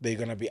they're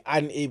going to be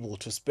unable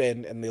to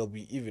spend and they'll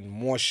be even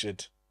more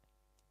shit.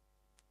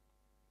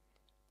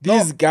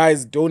 These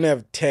guys don't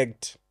have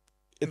tact.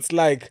 It's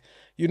like,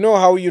 you know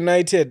how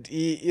United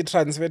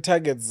transfer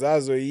targets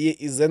zazo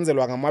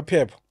izenzelwa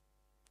ngamaphepha.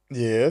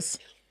 Yes.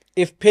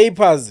 If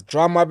papers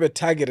drum up a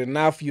target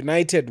enough,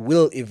 United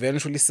will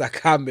eventually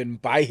succumb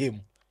and buy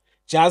him.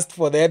 Just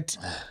for that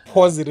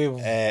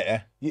positive,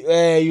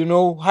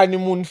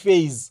 honeymoon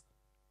phase.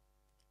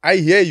 I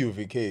hear you,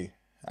 VK.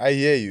 I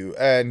hear you.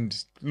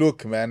 And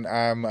look, man,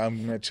 I'm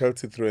a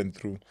Chelsea through and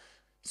through.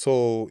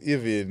 So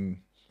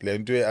even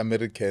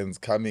Americans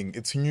coming,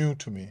 it's new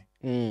to me.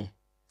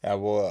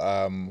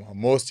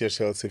 Most of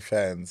Chelsea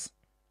fans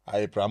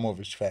are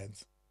Abramovich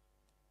fans.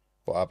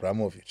 Or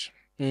Abramovich.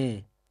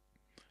 I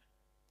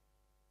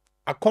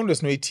can't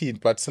just know 18,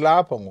 but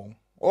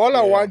all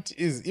I want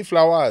is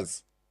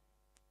flowers,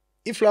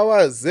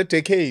 the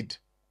decade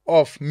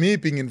of me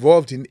being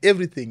involved in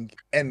everything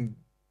and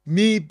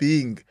me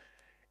being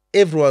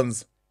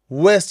everyone's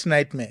worst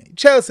nightmare.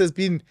 Chelsea has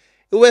been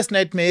a worst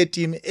nightmare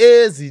team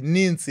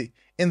ezininzi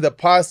in the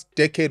past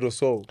decade or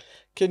so.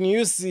 Can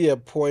you see a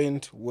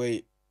point where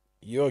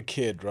your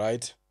kid,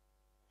 right,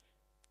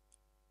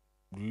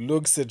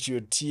 looks at your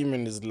team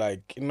and is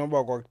like,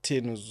 support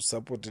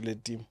the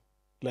team?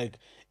 Like,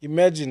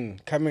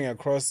 imagine coming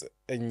across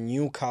a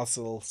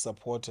Newcastle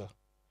supporter.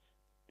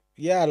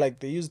 Yeah, like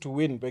they used to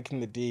win back in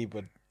the day,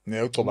 but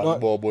not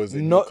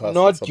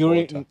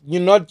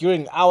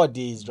during our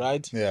days,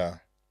 right? Yeah.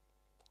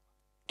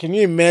 Can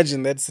you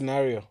imagine that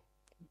scenario?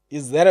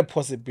 Is that a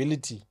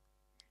possibility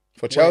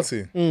for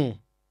Chelsea?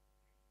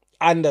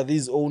 Under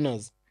these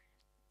owners?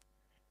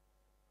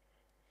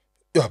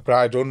 Yeah, but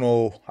I don't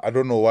know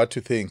what to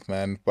think,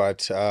 man.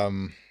 But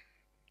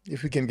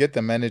if we can get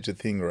the manager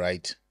thing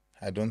right,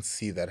 I don't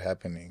see that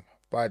happening.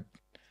 But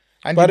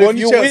if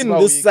you win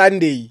this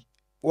Sunday,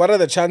 what are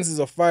the chances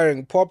of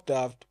firing Poch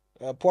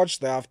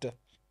thereafter?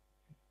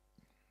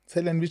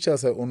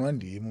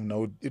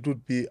 It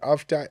would be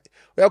after.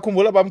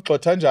 Uyakhumbula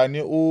bamgxotha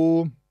njani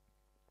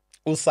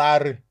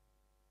uSarri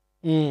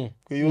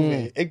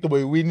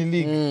kuYuve winning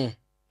league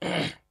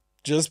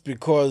just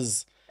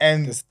because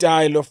and the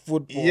style of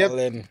football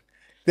and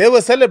they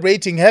were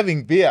celebrating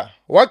having beer.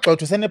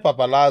 Wagxothwa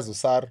senebhabhalazo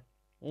Sarri.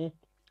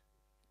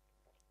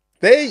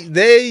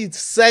 They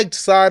sacked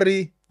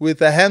Sarri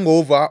with a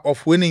hangover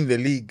of winning the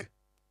league.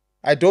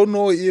 I don't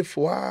know if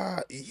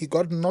he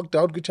got knocked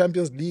out with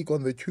Champions League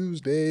on the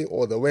Tuesday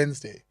or the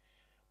Wednesday.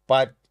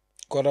 But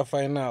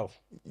quarterfinal.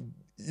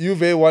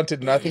 Juve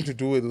wanted nothing to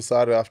do with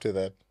Sarri after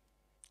that.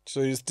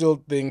 So you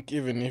still think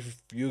even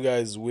if you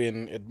guys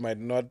win, it might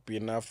not be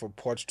enough for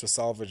Poch to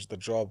salvage the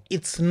job?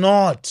 It's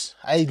not.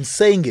 I'm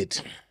saying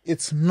it.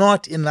 It's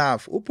not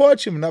enough.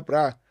 Upoch him na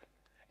bra.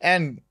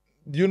 And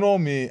you know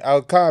me,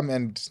 I'll come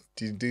and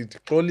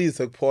police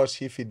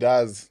Poch if he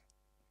does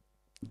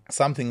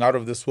something out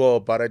of this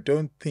world, but I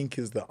don't think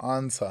is the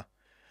answer.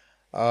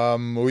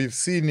 We've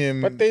seen him.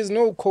 But there's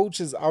no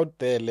coaches out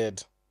there,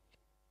 Lad.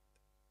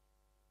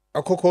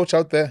 A coach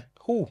out there?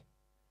 Who?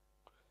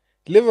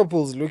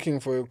 Liverpool's looking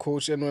for a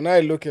coach, and when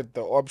I look at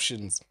the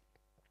options,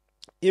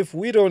 if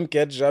we don't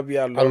get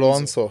Xabi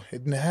Alonso,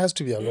 it has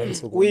to be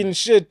Alonso. Win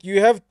shit.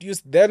 You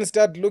then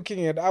start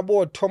looking at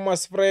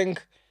Thomas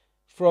Frank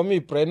from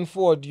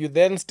Brentford. You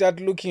then start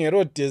looking at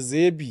De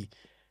Zerbi.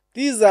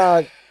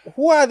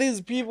 Who are these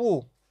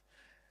people?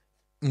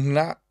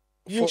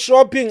 You're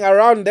shopping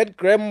around that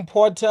Graham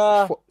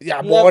Potter.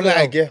 The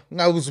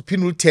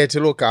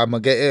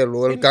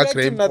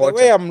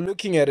way I'm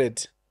looking at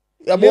it,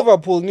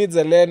 Liverpool needs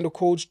a land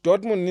coach.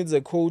 Dortmund needs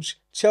a coach.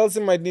 Chelsea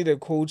might need a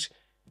coach.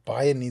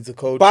 Bayern needs a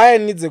coach.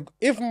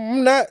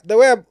 The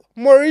way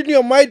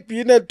Mourinho might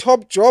be in a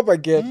top job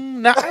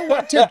again.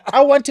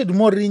 I wanted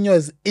Mourinho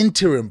as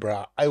interim,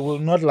 bro. I will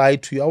not lie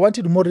to you. I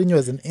wanted Mourinho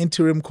as an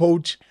interim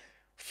coach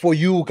for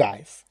you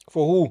guys.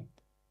 For who?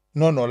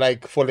 No,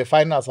 like for the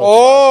finals.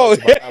 Oh,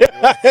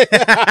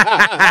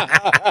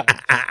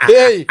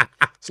 hey,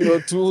 so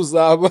for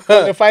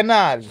the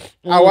final.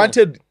 I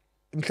wanted.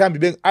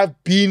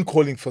 I've been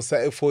calling for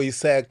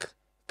Isaac,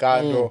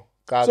 Carlo,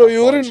 So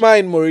you wouldn't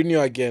mind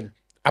Mourinho again?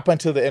 Up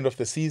until the end of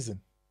the season.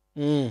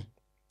 Mm.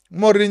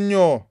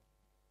 Mourinho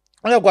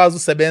uyakwazi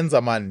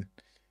usebenza man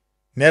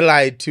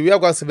nelight,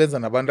 uyakwazi usebenza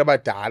nabantu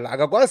abadala,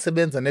 akakwazi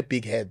usebenza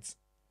ne-big heads.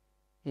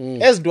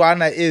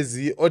 Ezintwana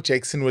ezi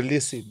oJackson will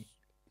listen.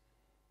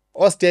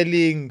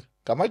 Sterling,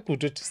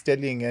 ngamagquthu ethi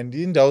Sterling and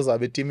indawo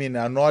zabo etimini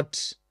are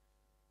not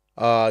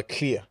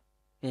clear.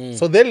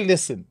 So they'll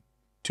listen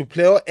to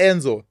play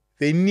Enzo.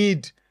 They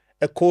need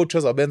a coach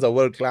who's a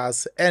world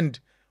class. And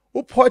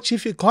Poch,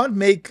 if he can't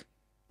make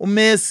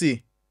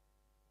Messi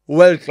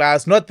world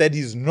class, not that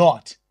he's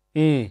not,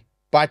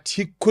 but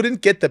he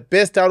couldn't get the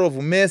best out of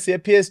Messi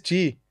at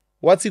PSG.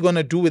 What's he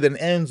gonna do with an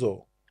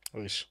Enzo?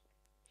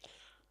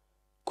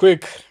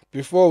 Quick,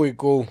 before we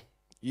go,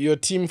 your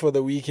team for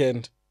the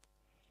weekend.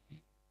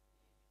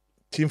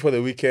 Team for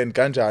the weekend,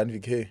 Ganja and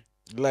Veekay.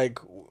 Like,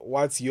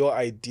 what's your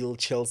ideal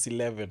Chelsea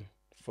 11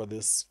 for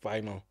this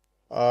final?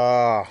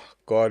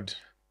 God.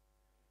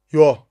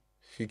 Yo,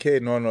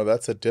 Veekay, no,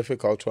 that's a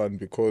difficult one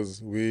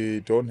because we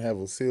don't have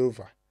a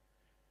Silva.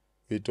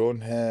 We don't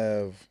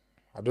have...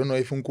 I don't know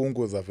if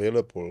Nkunku is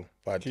available,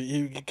 but...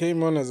 He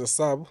came on as a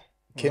sub.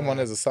 Came on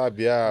as a sub,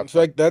 yeah. In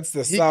fact, that's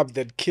the sub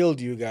that killed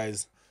you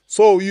guys.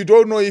 So you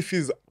don't know if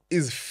he's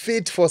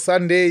fit for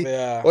Sunday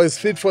or is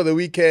fit for the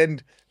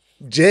weekend.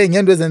 During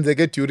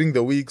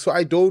the week, so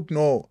I don't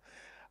know.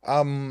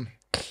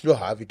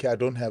 Veekay, I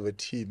don't have a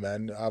team,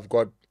 man. I've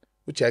got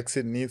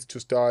Jackson needs to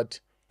start.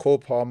 Cole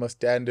Palmer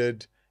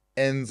standard.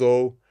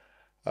 Enzo,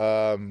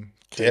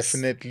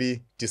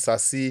 definitely.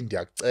 Disasi,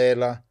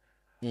 Ndiakela.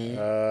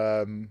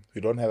 We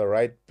don't have a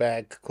right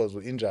back because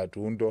we're injured.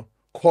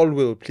 Cole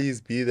will please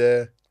be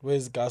there.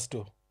 Where's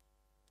Gasto?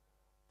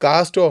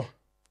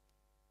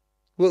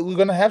 We're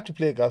gonna have to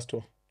play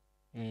Gasto.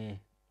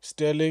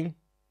 Sterling.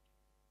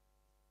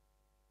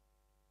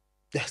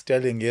 Yeah,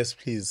 Sterling, yes,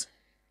 please.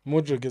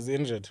 Mudryk is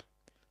injured.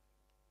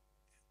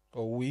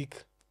 Or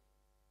weak.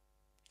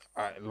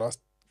 I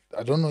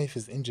don't know if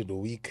he's injured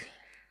or weak.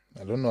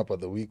 I don't know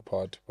about the weak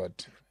part,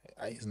 but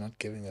he's not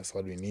giving us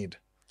what we need.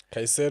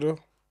 Caicedo,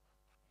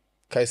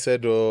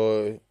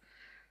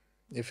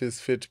 if he's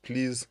fit,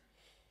 please.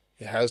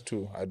 He has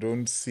to. I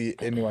don't see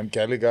anyone.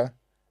 Gallagher,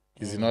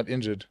 is he not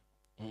injured?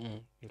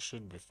 It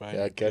should be fine.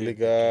 Yeah,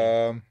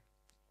 Gallagher.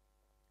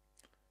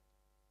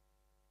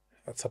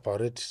 That's about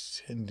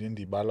it in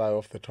the bala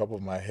off the top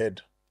of my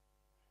head.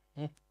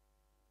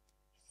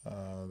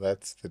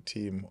 That's the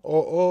team.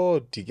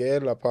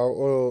 Digela pa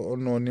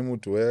no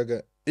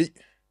Nimutuega.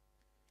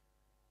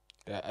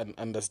 Yeah, and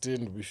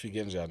understand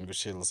Weekend njani ku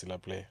Chelsea la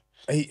play.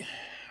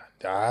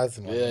 That's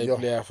man. Yeah,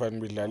 player fan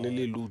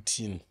bidlalele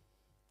routine.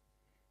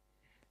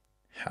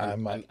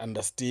 And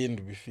understand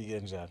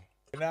Weekend njani.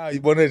 Now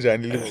you want to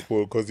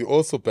Liverpool because you're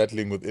also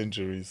battling with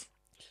injuries.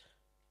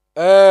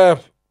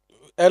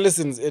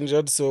 Alisson's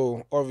injured,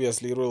 so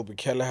obviously it will be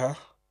Kelleher.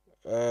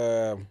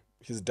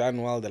 He's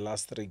done well the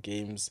last 3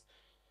 games.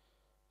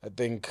 I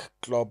think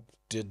Klopp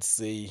did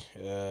say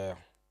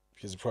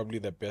he's probably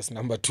the best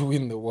number 2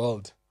 in the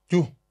world.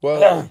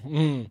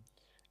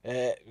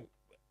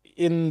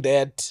 In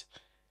that,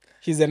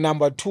 he's a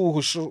number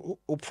 2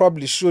 who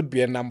probably should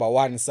be a number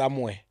 1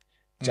 somewhere,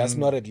 just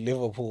not at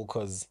Liverpool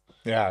because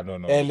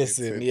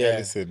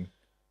Alisson,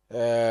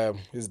 Alisson.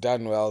 He's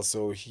done well,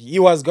 so he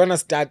was gonna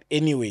start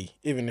anyway,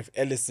 even if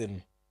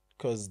Alisson,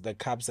 because the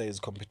cups are his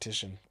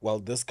competition. Well,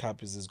 this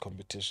cup is his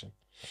competition.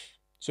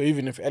 So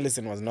even if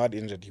Alisson was not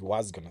injured, he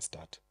was gonna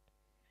start.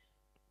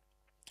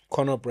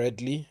 Conor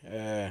Bradley,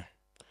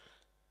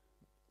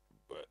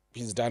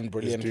 he's done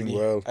brilliantly. He's doing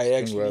well.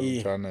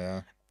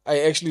 I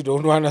actually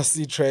don't want to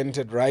see Trent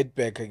at right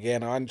back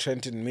again. I want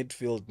Trent in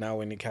midfield now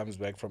when he comes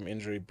back from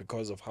injury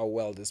because of how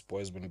well this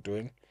boy's been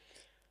doing.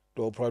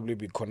 It'll probably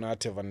be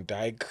Konate, Van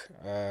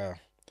Dijk.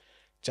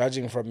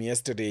 Judging from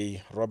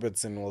yesterday,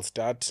 Robertson will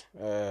start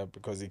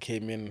because he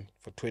came in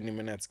for 20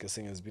 minutes,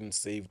 guessing has been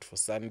saved for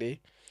Sunday.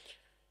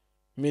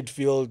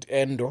 Midfield,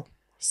 Endo,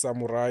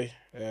 Samurai,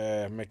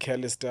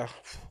 McAllister.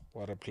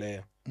 What a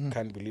player.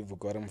 Can't believe we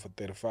got him for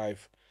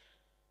 35.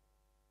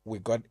 We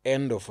got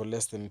Endo for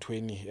less than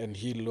 20, and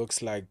he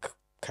looks like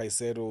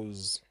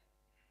Caicedo's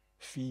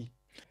fee.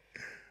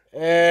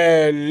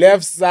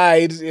 Left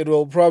side, it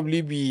will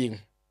probably be...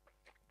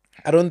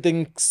 I don't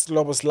think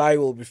Sloboslai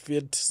will be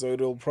fit, so it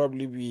will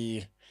probably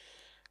be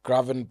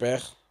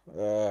Gravenberch.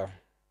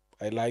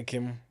 I like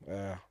him.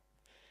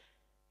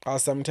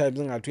 Sometimes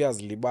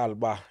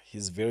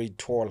he's very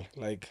tall.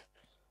 Like,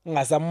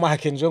 like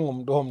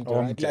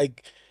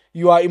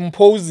you are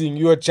imposing,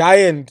 you're a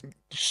giant.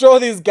 Show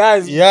these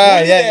guys.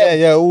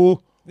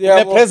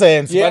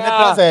 Presence.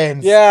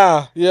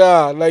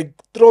 Like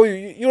throw you.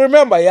 You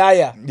remember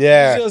Yaya?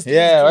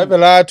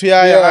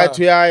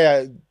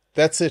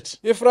 That's it.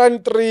 If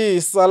front 3,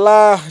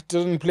 Salah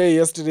didn't play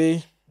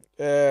yesterday.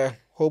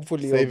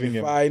 Hopefully he'll be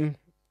fine.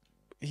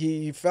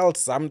 He felt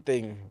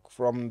something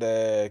from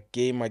the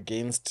game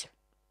against...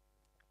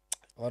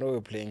 What are we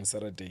playing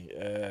Saturday?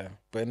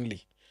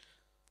 Burnley.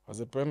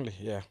 Was it Burnley?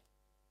 Yeah.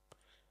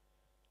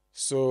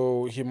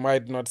 So he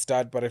might not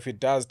start, but if he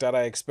does start,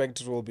 I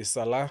expect it will be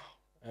Salah.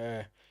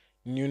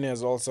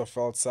 Nunes also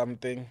felt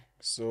something.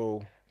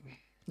 So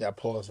Yeah,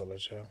 pause,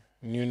 Alacha.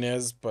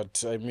 Nunes,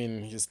 but I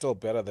mean, he's still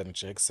better than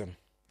Jackson.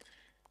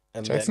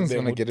 And Jackson's then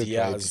gonna get it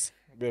Diaz.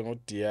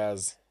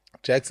 Diaz.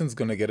 Jackson's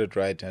gonna get it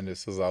right, and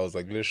this is I was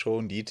like, let's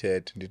show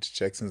detailed.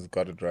 Jackson's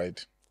got it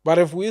right. But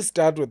if we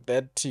start with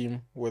that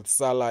team with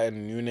Salah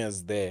and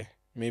Nunes there,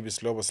 maybe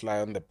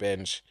Sloboslai on the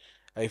bench,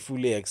 I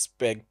fully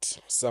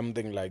expect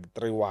something like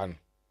 3-1.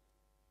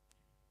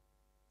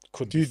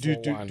 Could be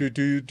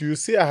 4-1. Do you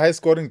see a high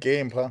scoring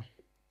game, huh?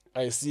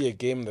 I see a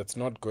game that's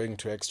not going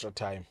to extra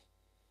time.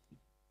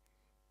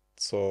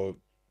 So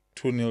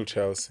 2-0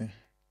 Chelsea.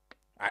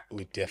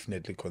 We're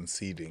definitely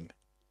conceding.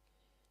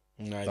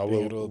 No, I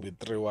think it will be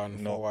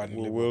 3-1, 4-1.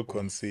 We will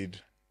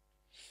concede.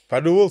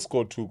 But we will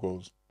score 2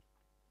 goals.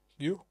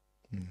 You?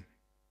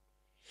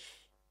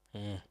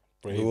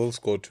 We will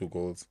score 2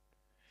 goals.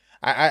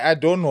 I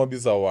don't know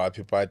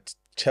Bizawapi, but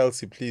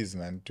Chelsea, please,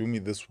 man, do me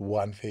this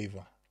one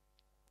favor.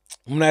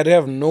 I'd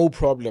have no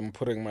problem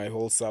putting my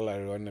whole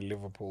salary on a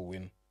Liverpool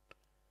win.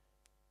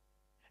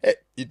 Hey,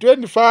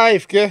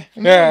 25, ke?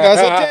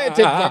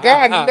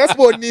 That's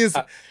bonus.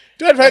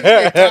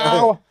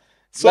 25.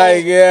 So,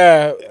 like,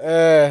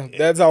 yeah,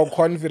 that's how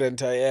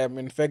confident I am.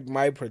 In fact,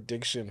 my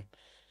prediction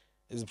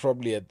is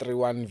probably a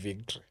 3-1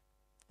 victory.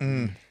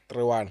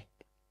 3-1.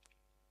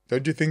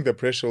 Don't you think the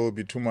pressure will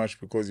be too much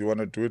because you want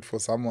to do it for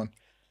someone?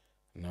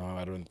 No,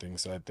 I don't think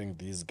so. I think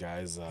these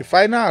guys are... The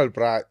final,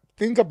 bruh.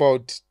 Think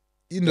about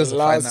in the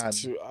final.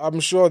 I'm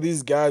sure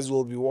these guys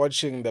will be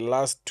watching the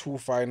last 2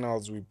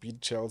 finals we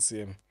beat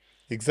Chelsea in.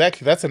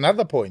 Exactly. That's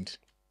another point.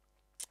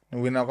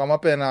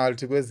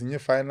 Penalty,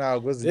 final.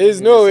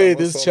 There's no way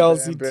this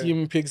Chelsea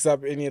team picks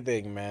up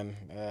anything, man.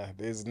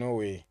 There's no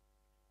way.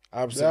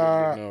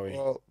 Absolutely no way.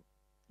 Well,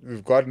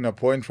 we've gotten a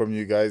point from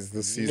you guys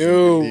this season.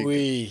 No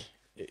way.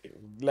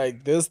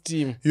 Like this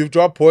team. You've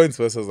dropped points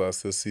versus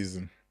us this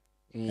season.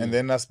 And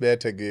then us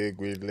better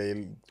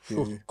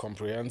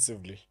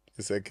comprehensively.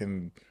 The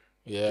second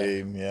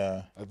game,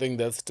 yeah. I think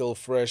that's still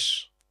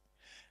fresh.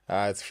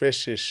 It's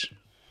freshish.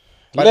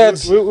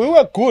 But we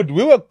were good.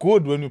 We were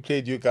good when we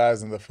played you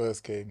guys in the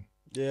first game.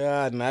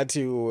 Yeah,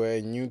 Nati, we were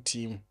a new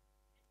team.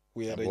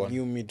 We had a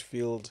new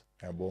midfield.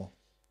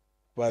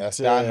 But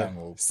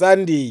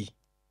Sunday,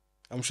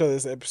 I'm sure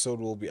this episode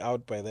will be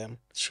out by then.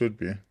 Should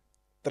be.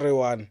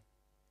 3-1.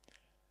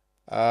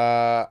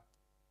 I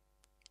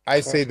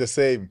say the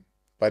same,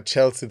 but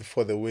Chelsea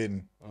for the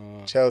win.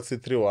 Chelsea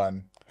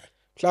 3-1.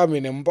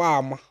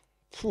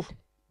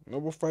 No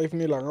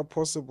 5-0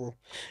 possible.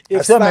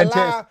 If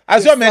Manchester,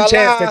 if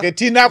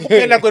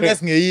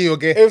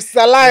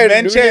Salah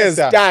and Nunes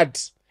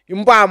start,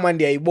 Impama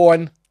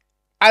ndiyayibona.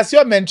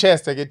 Asiyo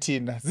Manchester ke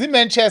thina.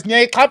 Manchester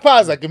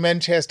niyayixhaphaza ke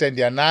Manchester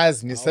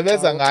ndiyanazi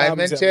nisebenza ngayo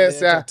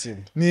Manchester.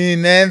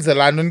 Ninenze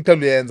la nto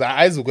nicela uyenza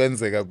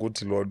ayizukwenzeka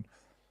kuthi lona.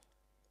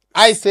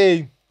 I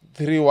say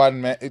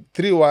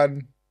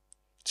 3-1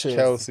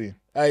 Chelsea.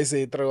 I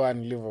say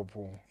 3-1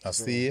 Liverpool. I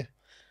see.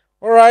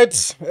 All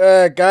right,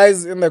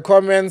 guys, in the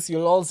comments,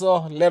 you'll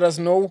also let us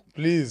know.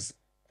 Please.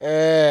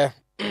 But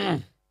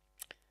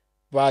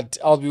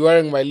I'll be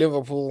wearing my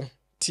Liverpool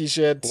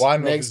t-shirt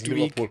next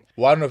week.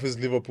 One of his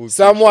Liverpool t-shirts.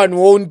 Someone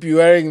won't be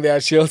wearing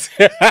their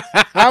Chelsea.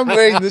 I'm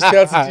wearing this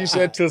Chelsea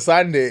t-shirt till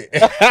Sunday.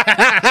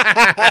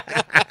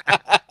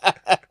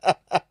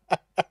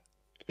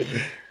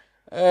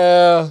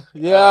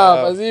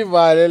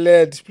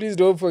 Please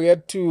don't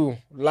forget to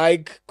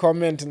like,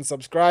 comment, and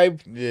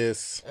subscribe.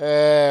 Yes.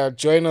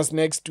 Join us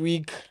next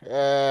week.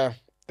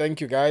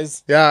 Thank you,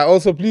 guys. Yeah.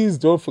 Also, please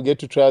don't forget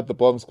to try out the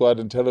Bomb Squad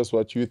and tell us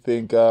what you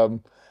think.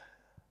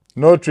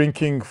 No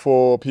drinking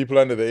for people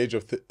under the age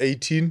of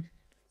 18.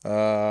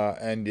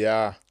 And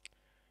yeah,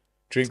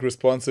 drink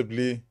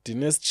responsibly.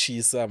 Dines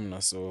chisa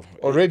mna so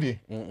already.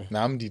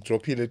 Namdi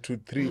dropile to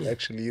 3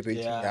 actually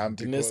rating. Yeah,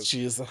 Dines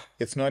chisa.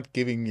 It's not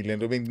giving me the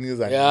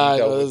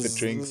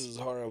drinks. This is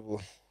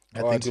horrible.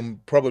 I think we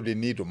probably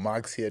need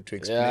Max here to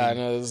explain. Yeah, I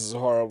know this is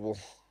horrible.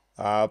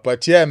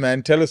 But yeah,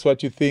 man, tell us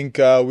what you think.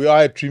 We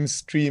are at Dream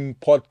Stream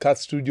Podcast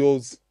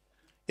Studios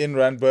in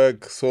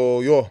Randburg.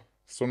 So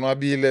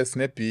Sonwabile,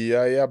 Snappy,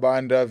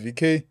 Yabanda,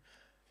 VK.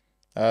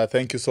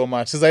 Thank you so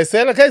much.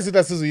 Sizayisela khe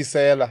izinto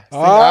sizuyisela.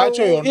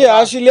 Singatsho yona.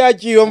 Ihashe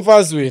liyatyiwa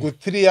emfazweni. With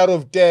 3 out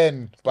of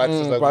 10, but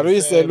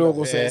uyisela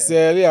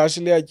ukusayisela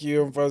ihashe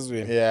liyatyiwa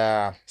emfazweni.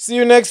 Yeah. See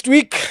you next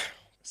week.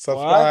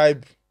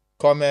 Subscribe,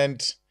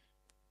 comment.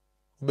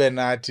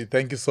 Benati.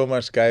 Thank you so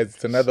much, guys.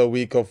 It's another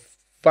week of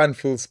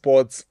fun-filled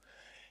sports.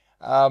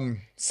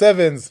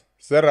 Sevens,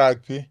 the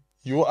rugby,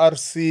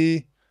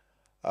 URC,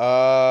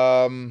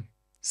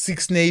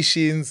 Six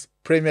Nations,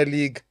 Premier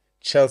League,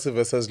 Chelsea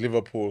versus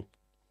Liverpool.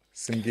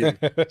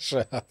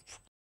 Shut up.